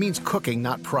 It means cooking,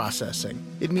 not processing.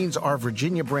 It means our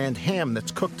Virginia brand ham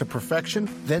that's cooked to perfection,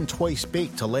 then twice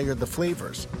baked to layer the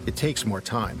flavors. It takes more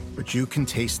time, but you can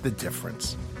taste the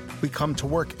difference. We come to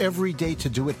work every day to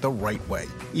do it the right way,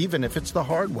 even if it's the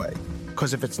hard way.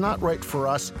 Because if it's not right for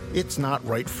us, it's not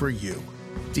right for you.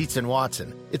 Dietz &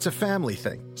 Watson, it's a family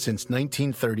thing since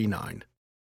 1939.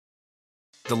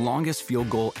 The longest field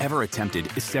goal ever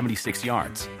attempted is 76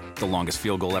 yards. The longest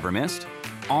field goal ever missed?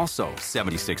 Also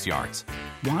 76 yards.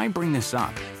 Why bring this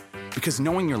up? Because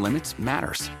knowing your limits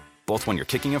matters, both when you're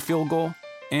kicking a field goal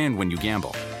and when you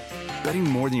gamble. Betting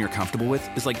more than you're comfortable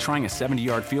with is like trying a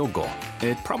 70-yard field goal.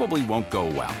 It probably won't go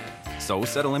well. So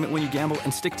set a limit when you gamble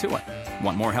and stick to it.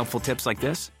 Want more helpful tips like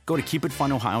this? Go to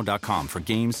keepitfunohio.com for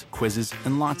games, quizzes,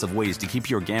 and lots of ways to keep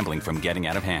your gambling from getting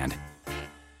out of hand.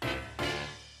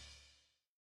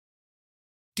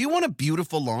 Do you want a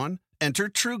beautiful lawn? Enter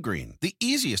TruGreen, the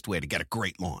easiest way to get a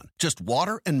great lawn. Just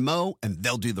water and mow, and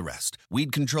they'll do the rest.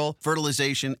 Weed control,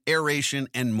 fertilization, aeration,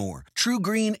 and more.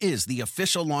 TruGreen is the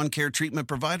official lawn care treatment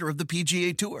provider of the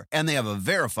PGA Tour, and they have a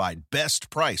verified best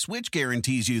price, which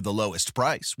guarantees you the lowest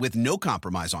price with no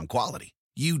compromise on quality.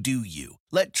 You do you.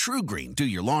 Let TruGreen do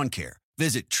your lawn care.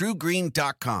 Visit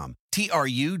TruGreen.com,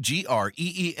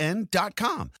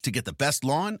 TruGreen.com, to get the best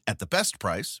lawn at the best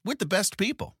price with the best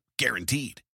people.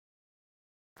 Guaranteed.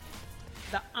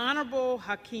 The Honorable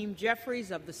Hakeem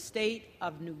Jeffries of the State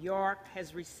of New York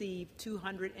has received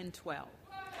 212.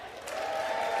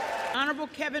 Honorable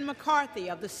Kevin McCarthy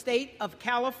of the State of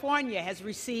California has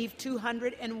received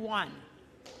 201.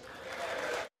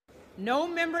 No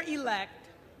member-elect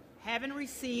having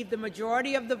received the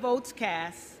majority of the votes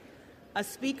cast, a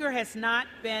speaker has not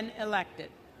been elected.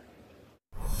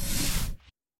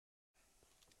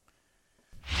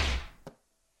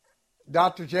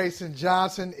 Dr. Jason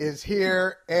Johnson is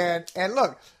here. And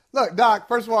look, Doc,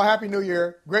 first of all, Happy New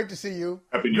Year. Great to see you.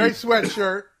 Happy New Great Year.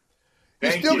 sweatshirt.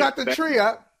 You still got the tree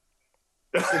up.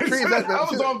 The tree is up. I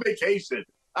was on vacation.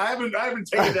 I haven't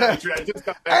taken that tree. I just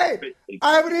got back. Hey,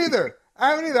 I haven't either.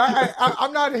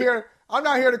 I'm not here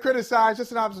to criticize,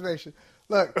 just an observation.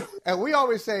 Look, and we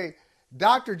always say,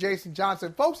 Dr. Jason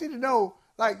Johnson, folks need to know,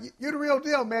 like, you're the real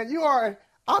deal, man.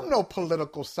 I'm no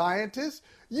political scientist.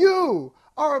 You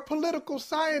are a political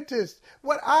scientist.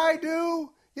 What I do,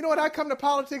 you know what, I come to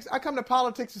politics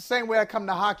the same way I come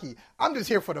to hockey. I'm just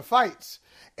here for the fights.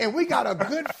 And we got a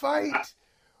good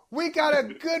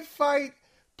fight.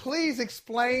 Please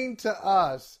explain to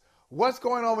us what's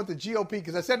going on with the GOP.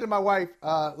 Because I said to my wife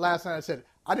last night, I said,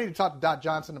 I need to talk to Doc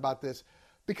Johnson about this.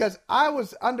 Because I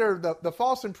was under the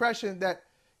false impression that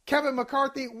Kevin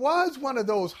McCarthy was one of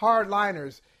those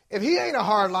hardliners. If he ain't a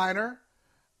hardliner,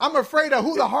 I'm afraid of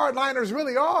who the hardliners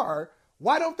really are.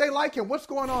 Why don't they like him? What's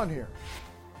going on here?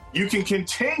 You can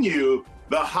continue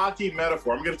the hockey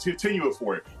metaphor. I'm going to continue it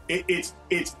for you.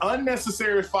 It's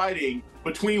unnecessary fighting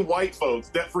between white folks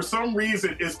that for some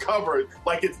reason is covered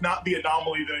like it's not the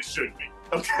anomaly that it should be.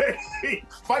 Okay?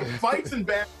 Fights in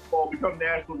basketball become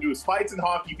national news. Fights in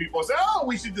hockey, people say, oh,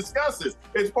 we should discuss this.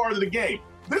 It's part of the game.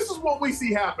 This is what we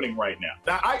see happening right now.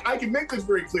 Now, I can make this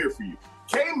very clear for you.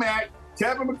 K-Mac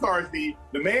Kevin McCarthy,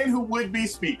 the man who would be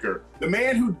speaker, the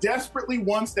man who desperately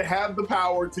wants to have the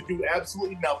power to do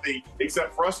absolutely nothing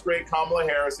except frustrate Kamala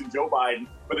Harris and Joe Biden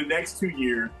for the next 2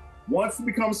 years, wants to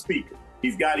become speaker.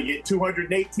 He's got to get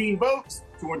 218 votes,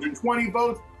 220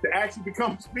 votes to actually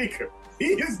become speaker. He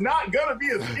is not going to be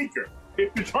a speaker.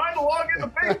 If you're trying to log into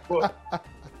Facebook,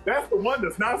 that's the one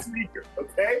that's not speaker,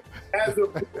 okay? As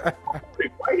of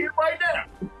right here, right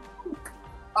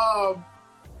now.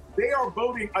 They are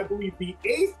voting, I believe, the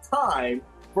 8th time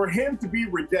for him to be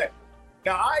rejected.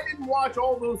 Now, I didn't watch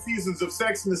all those seasons of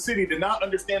Sex and the City to not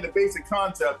understand the basic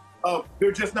concept of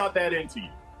they're just not that into you.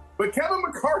 But Kevin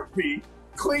McCarthy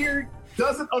clearly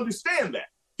doesn't understand that.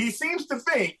 He seems to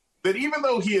think that even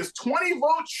though he is 20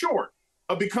 votes short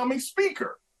of becoming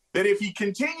speaker, that if he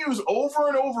continues over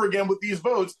and over again with these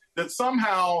votes, that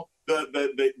somehow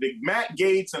the Matt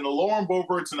Gaetz and the Lauren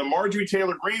Boeberts and the Marjorie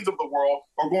Taylor Greens of the world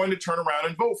are going to turn around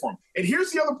and vote for him. And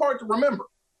here's the other part to remember.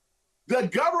 The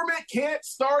government can't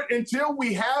start until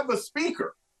we have a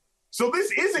speaker. So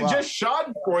this isn't just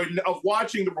schadenfreude of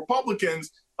watching the Republicans,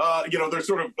 their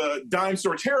sort of dime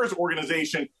store terrorist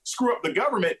organization screw up the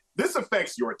government. This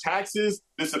affects your taxes.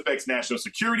 This affects national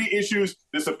security issues.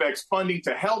 This affects funding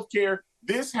to healthcare.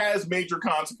 This has major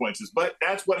consequences. But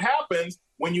that's what happens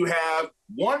when you have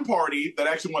one party that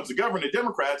actually wants to govern, the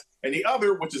Democrats, and the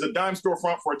other, which is a dime store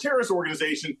front for a terrorist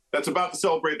organization that's about to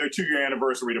celebrate their 2-year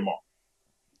anniversary tomorrow.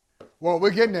 Well,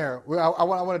 we're getting there. I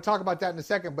want to talk about that in a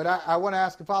second, but I want to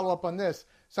ask a follow-up on this.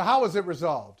 So how was it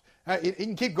resolved? You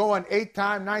can keep going 8th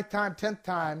time, 9th time, 10th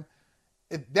time.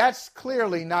 That's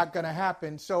clearly not going to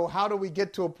happen. So how do we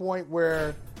get to a point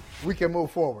where we can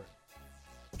move forward?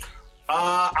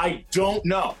 I don't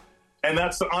know. And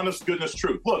that's the honest goodness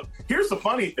truth. Look, here's the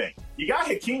funny thing. You got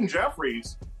Hakeem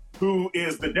Jeffries, who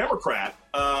is the Democrat,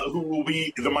 who will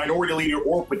be the minority leader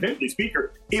or potentially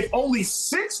speaker. If only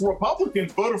 6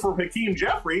 Republicans voted for Hakeem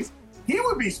Jeffries, he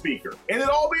would be speaker, and it'd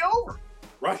all be over,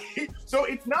 right? So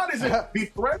it's not as if the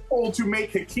threshold to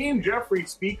make Hakeem Jeffries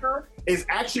speaker is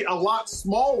actually a lot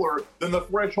smaller than the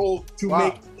threshold to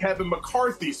make Kevin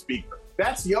McCarthy speaker.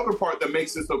 That's the other part that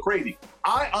makes this so crazy.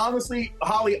 I honestly,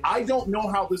 Holly, I don't know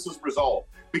how this is resolved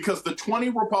because the 20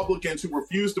 Republicans who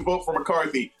refused to vote for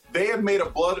McCarthy, they have made a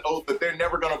blood oath that they're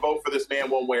never going to vote for this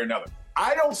man one way or another.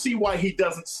 I don't see why he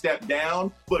doesn't step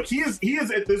down. Look, he is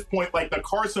at this point like the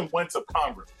Carson Wentz of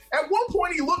Congress. At one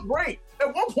point, he looked great.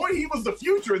 At one point, he was the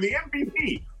future, the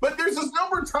MVP. But there's this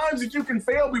number of times that you can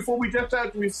fail before we just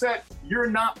have to reset.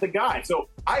 You're not the guy. So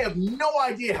I have no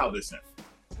idea how this ends.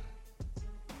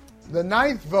 The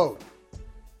ninth vote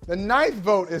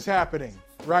is happening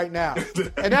right now,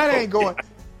 and that ain't going,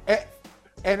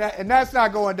 and that's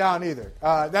not going down either.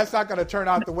 That's not going to turn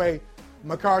out the way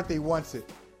McCarthy wants it.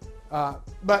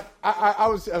 But I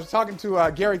was talking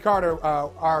to Gary Carter,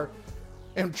 our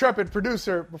intrepid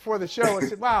producer, before the show, and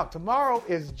said, "Wow, tomorrow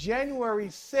is January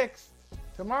 6th.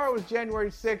 Tomorrow is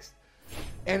January 6th,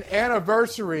 an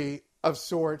anniversary of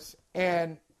sorts,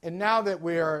 and now that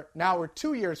we're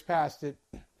 2 years past it."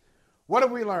 What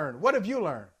have we learned? What have you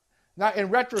learned? Now, in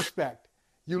retrospect,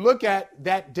 you look at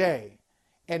that day,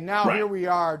 and now Here we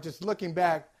are just looking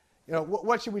back.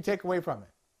 What should we take away from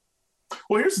it?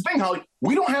 Well, here's the thing, Holly.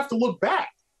 We don't have to look back.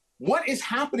 What is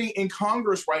happening in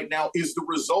Congress right now is the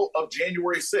result of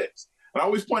January 6th. And I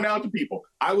always point out to people,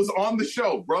 I was on the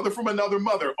show, Brother from Another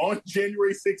Mother, on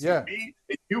January 6th. Yeah. Me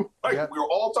and you, we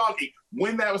were all talking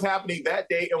when that was happening that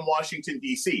day in Washington,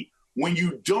 D.C. When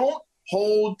you don't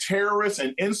hold terrorists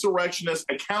and insurrectionists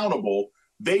accountable,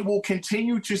 they will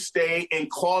continue to stay and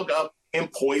clog up and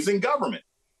poison government.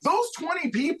 Those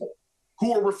 20 people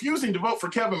who are refusing to vote for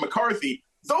Kevin McCarthy,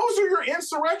 those are your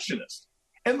insurrectionists.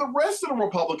 And the rest of the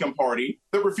Republican Party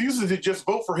that refuses to just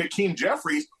vote for Hakeem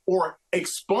Jeffries or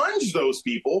expunge those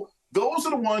people, those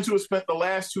are the ones who have spent the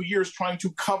last 2 years trying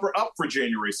to cover up for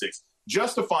January 6th,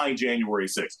 justifying January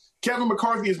 6th. Kevin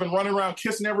McCarthy has been running around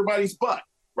kissing everybody's butt.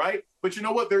 Right? But you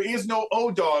know what? There is no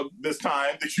O-Dog this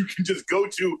time that you can just go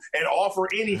to and offer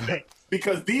anything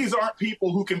because these aren't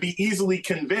people who can be easily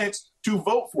convinced to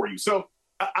vote for you. So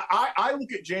I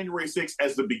look at January 6th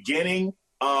as the beginning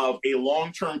of a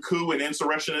long-term coup in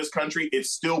insurrectionist country.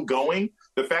 It's still going.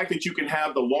 The fact that you can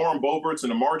have the Lauren Boeberts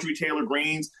and the Marjorie Taylor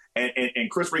Greens and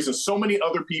Chris Race and so many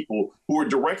other people who are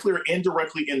directly or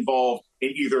indirectly involved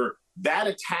in either that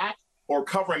attack or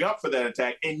covering up for that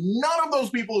attack, and none of those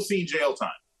people have seen jail time.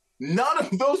 None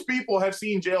of those people have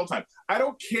seen jail time. I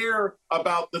don't care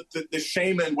about the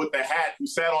shaman with the hat who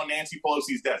sat on Nancy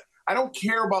Pelosi's desk. I don't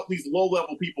care about these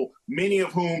low-level people, many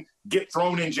of whom get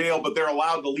thrown in jail, but they're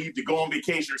allowed to leave to go on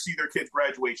vacation or see their kids'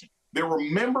 graduation. There were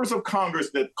members of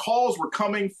Congress that calls were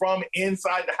coming from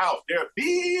inside the house. There are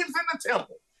thieves in the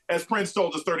temple, as Prince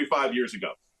told us 35 years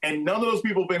ago. And none of those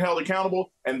people have been held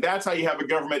accountable. And that's how you have a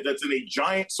government that's in a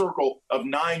giant circle of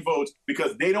 9 votes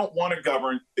because they don't want to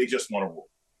govern. They just want to rule.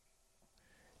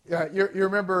 Yeah, you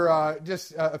remember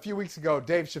just a few weeks ago,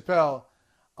 Dave Chappelle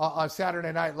on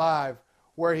Saturday Night Live,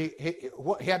 where he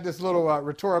had this little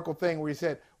rhetorical thing where he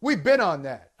said, we've been on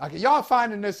that. Okay, y'all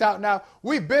finding this out now.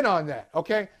 We've been on that.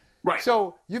 Okay. Right.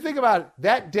 So you think about it,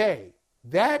 that day,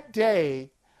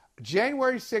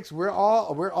 January 6th, we're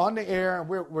on the air and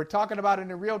we're talking about it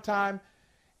in real time.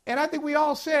 And I think we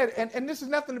all said, and this is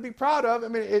nothing to be proud of. I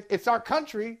mean, it's our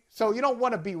country, so you don't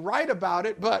want to be right about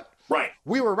it, but right.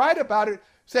 We were right about it,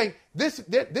 saying this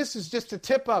is just the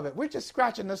tip of it. We're just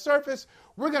scratching the surface.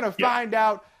 We're going to find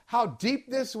out how deep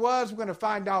this was. We're going to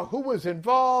find out who was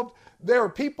involved. There are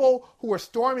people who are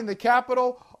storming the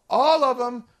Capitol. All of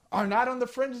them are not on the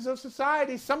fringes of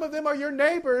society. Some of them are your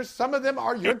neighbors. Some of them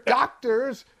are your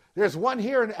doctors. There's one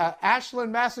here in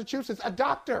Ashland, Massachusetts, a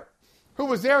doctor who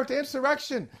was there at the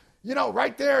insurrection,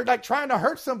 right there, like trying to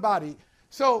hurt somebody.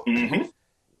 So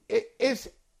it's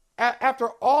after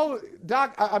all,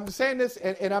 Doc, I'm saying this,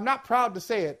 and I'm not proud to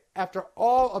say it, after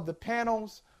all of the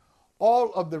panels,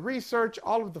 all of the research,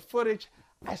 all of the footage,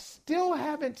 I still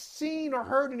haven't seen or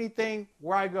heard anything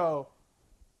where I go,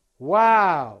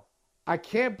 wow, I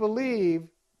can't believe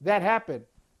that happened.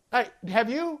 Like, have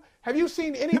you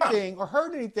seen anything or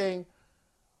heard anything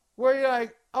where you're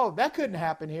like, oh, that couldn't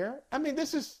happen here? I mean,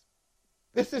 this is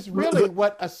really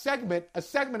what a segment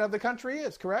of the country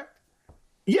is, correct?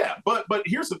 Yeah, but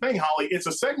here's the thing, Holly. It's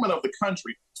a segment of the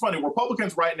country. It's funny.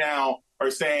 Republicans right now are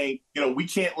saying, we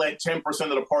can't let 10% of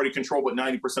the party control what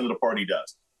 90% of the party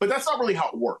does. But that's not really how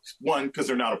it works. One, because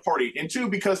they're not a party, and two,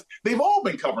 because they've all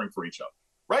been covering for each other.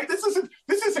 Right? This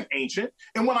isn't ancient.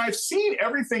 And when I've seen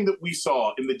everything that we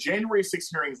saw in the January 6th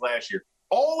hearings last year,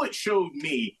 all it showed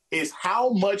me is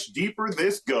how much deeper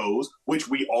this goes, which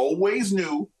we always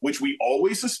knew, which we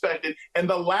always suspected, and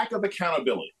the lack of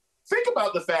accountability. Think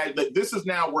about the fact that this is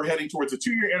now we're heading towards a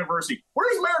 2-year anniversary.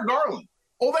 Where's Merrick Garland?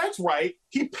 Oh, that's right.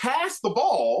 He passed the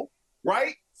ball,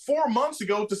 right, 4 months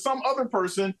ago to some other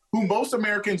person who most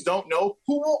Americans don't know,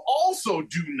 who will also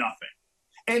do nothing.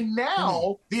 And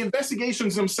now the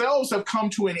investigations themselves have come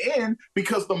to an end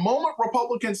because the moment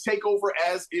Republicans take over,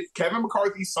 as if Kevin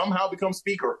McCarthy somehow becomes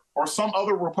speaker or some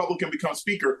other Republican becomes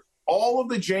speaker, all of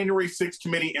the January 6th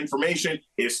committee information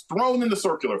is thrown in the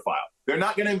circular file. They're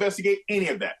not going to investigate any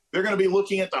of that. They're going to be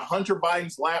looking at the Hunter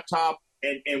Biden's laptop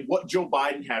and what Joe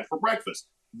Biden had for breakfast.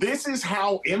 This is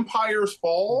how empires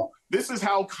fall. This is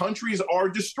how countries are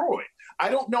destroyed. I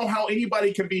don't know how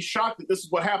anybody can be shocked that this is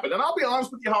what happened. And I'll be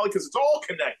honest with you, Holly, because it's all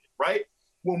connected, right?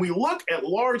 When we look at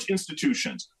large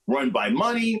institutions run by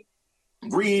money,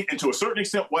 greed, and to a certain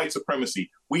extent, white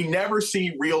supremacy, we never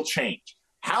see real change.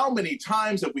 How many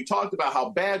times have we talked about how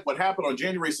bad what happened on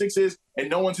January 6th is and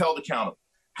no one's held accountable?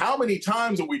 How many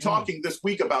times are we talking this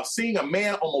week about seeing a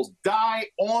man almost die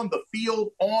on the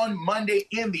field on Monday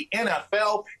in the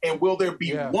NFL? And will there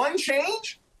be one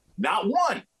change? Not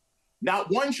one.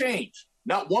 Not one change.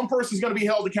 Not one person is going to be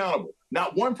held accountable.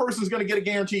 Not one person is going to get a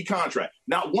guaranteed contract.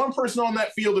 Not one person on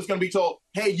that field is going to be told,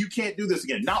 hey, you can't do this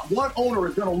again. Not one owner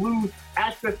is going to lose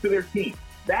access to their team.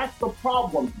 That's the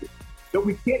problem here. That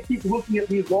we can't keep looking at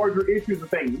these larger issues and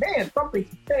saying, man, something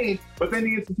should change, but then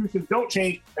the institutions don't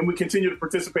change and we continue to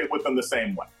participate with them the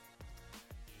same way.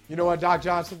 You know what, Doc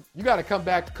Johnson? You got to come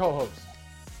back to co-host.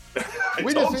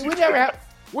 we never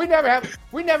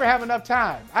have enough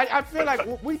time. I feel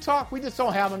like we talk, we just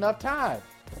don't have enough time.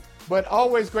 But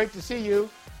always great to see you.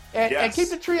 And keep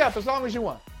the tree up as long as you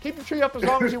want. Keep the tree up as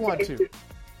long as you want to.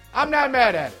 I'm not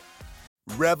mad at it.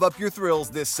 Rev up your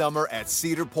thrills this summer at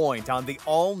Cedar Point on the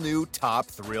all-new Top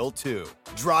Thrill 2.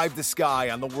 Drive the sky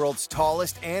on the world's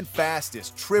tallest and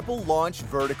fastest triple-launch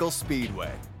vertical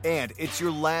speedway. And it's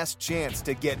your last chance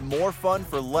to get more fun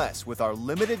for less with our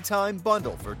limited-time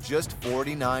bundle for just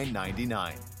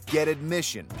 $49.99. Get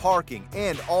admission, parking,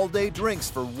 and all-day drinks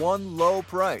for one low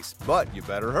price. But you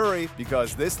better hurry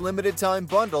because this limited-time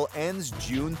bundle ends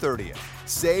June 30th.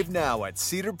 Save now at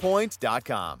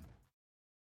cedarpoint.com.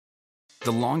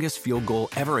 The longest field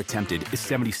goal ever attempted is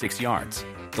 76 yards.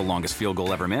 The longest field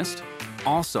goal ever missed?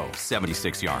 Also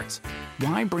 76 yards.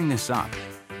 Why bring this up?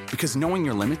 Because knowing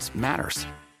your limits matters,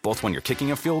 both when you're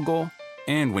kicking a field goal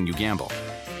and when you gamble.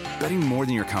 Betting more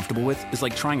than you're comfortable with is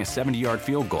like trying a 70-yard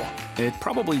field goal. It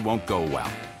probably won't go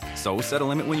well. So set a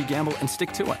limit when you gamble and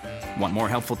stick to it. Want more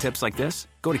helpful tips like this?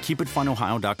 Go to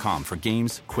keepitfunohio.com for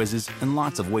games, quizzes, and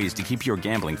lots of ways to keep your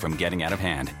gambling from getting out of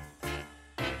hand.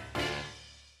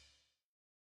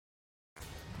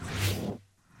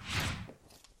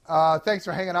 Thanks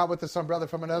for hanging out with us on Brother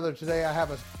from Another. Today I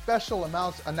have a special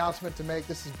announcement to make.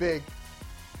 This is big.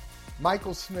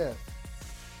 Michael Smith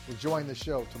will join the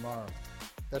show tomorrow.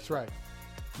 That's right.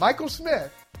 Michael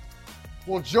Smith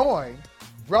will join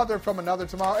Brother from Another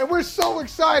tomorrow. And we're so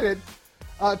excited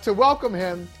to welcome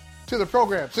him to the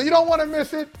program. So you don't want to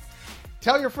miss it.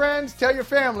 Tell your friends, tell your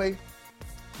family.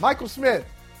 Michael Smith,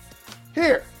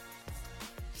 here.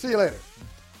 See you later.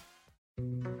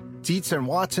 Dietz &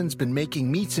 Watson's been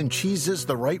making meats and cheeses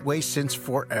the right way since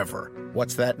forever.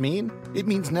 What's that mean? It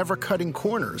means never cutting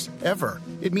corners, ever.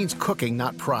 It means cooking,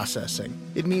 not processing.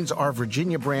 It means our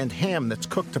Virginia brand ham that's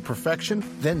cooked to perfection,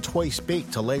 then twice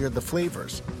baked to layer the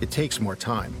flavors. It takes more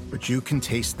time, but you can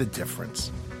taste the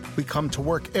difference. We come to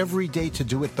work every day to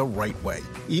do it the right way,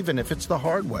 even if it's the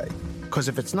hard way. Because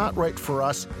if it's not right for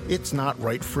us, it's not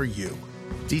right for you.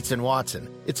 Dietz & Watson,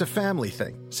 it's a family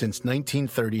thing since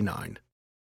 1939.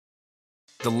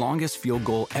 The longest field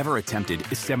goal ever attempted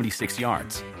is 76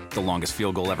 yards. The longest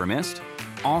field goal ever missed?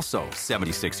 Also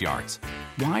 76 yards.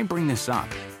 Why bring this up?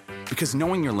 Because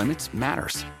knowing your limits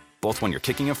matters, both when you're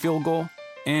kicking a field goal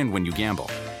and when you gamble.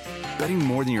 Betting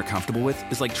more than you're comfortable with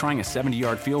is like trying a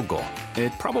 70-yard field goal.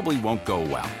 It probably won't go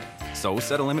well. So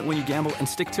set a limit when you gamble and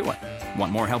stick to it.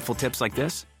 Want more helpful tips like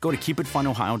this? Go to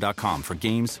keepitfunohio.com for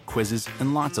games, quizzes,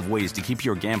 and lots of ways to keep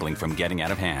your gambling from getting out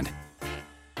of hand.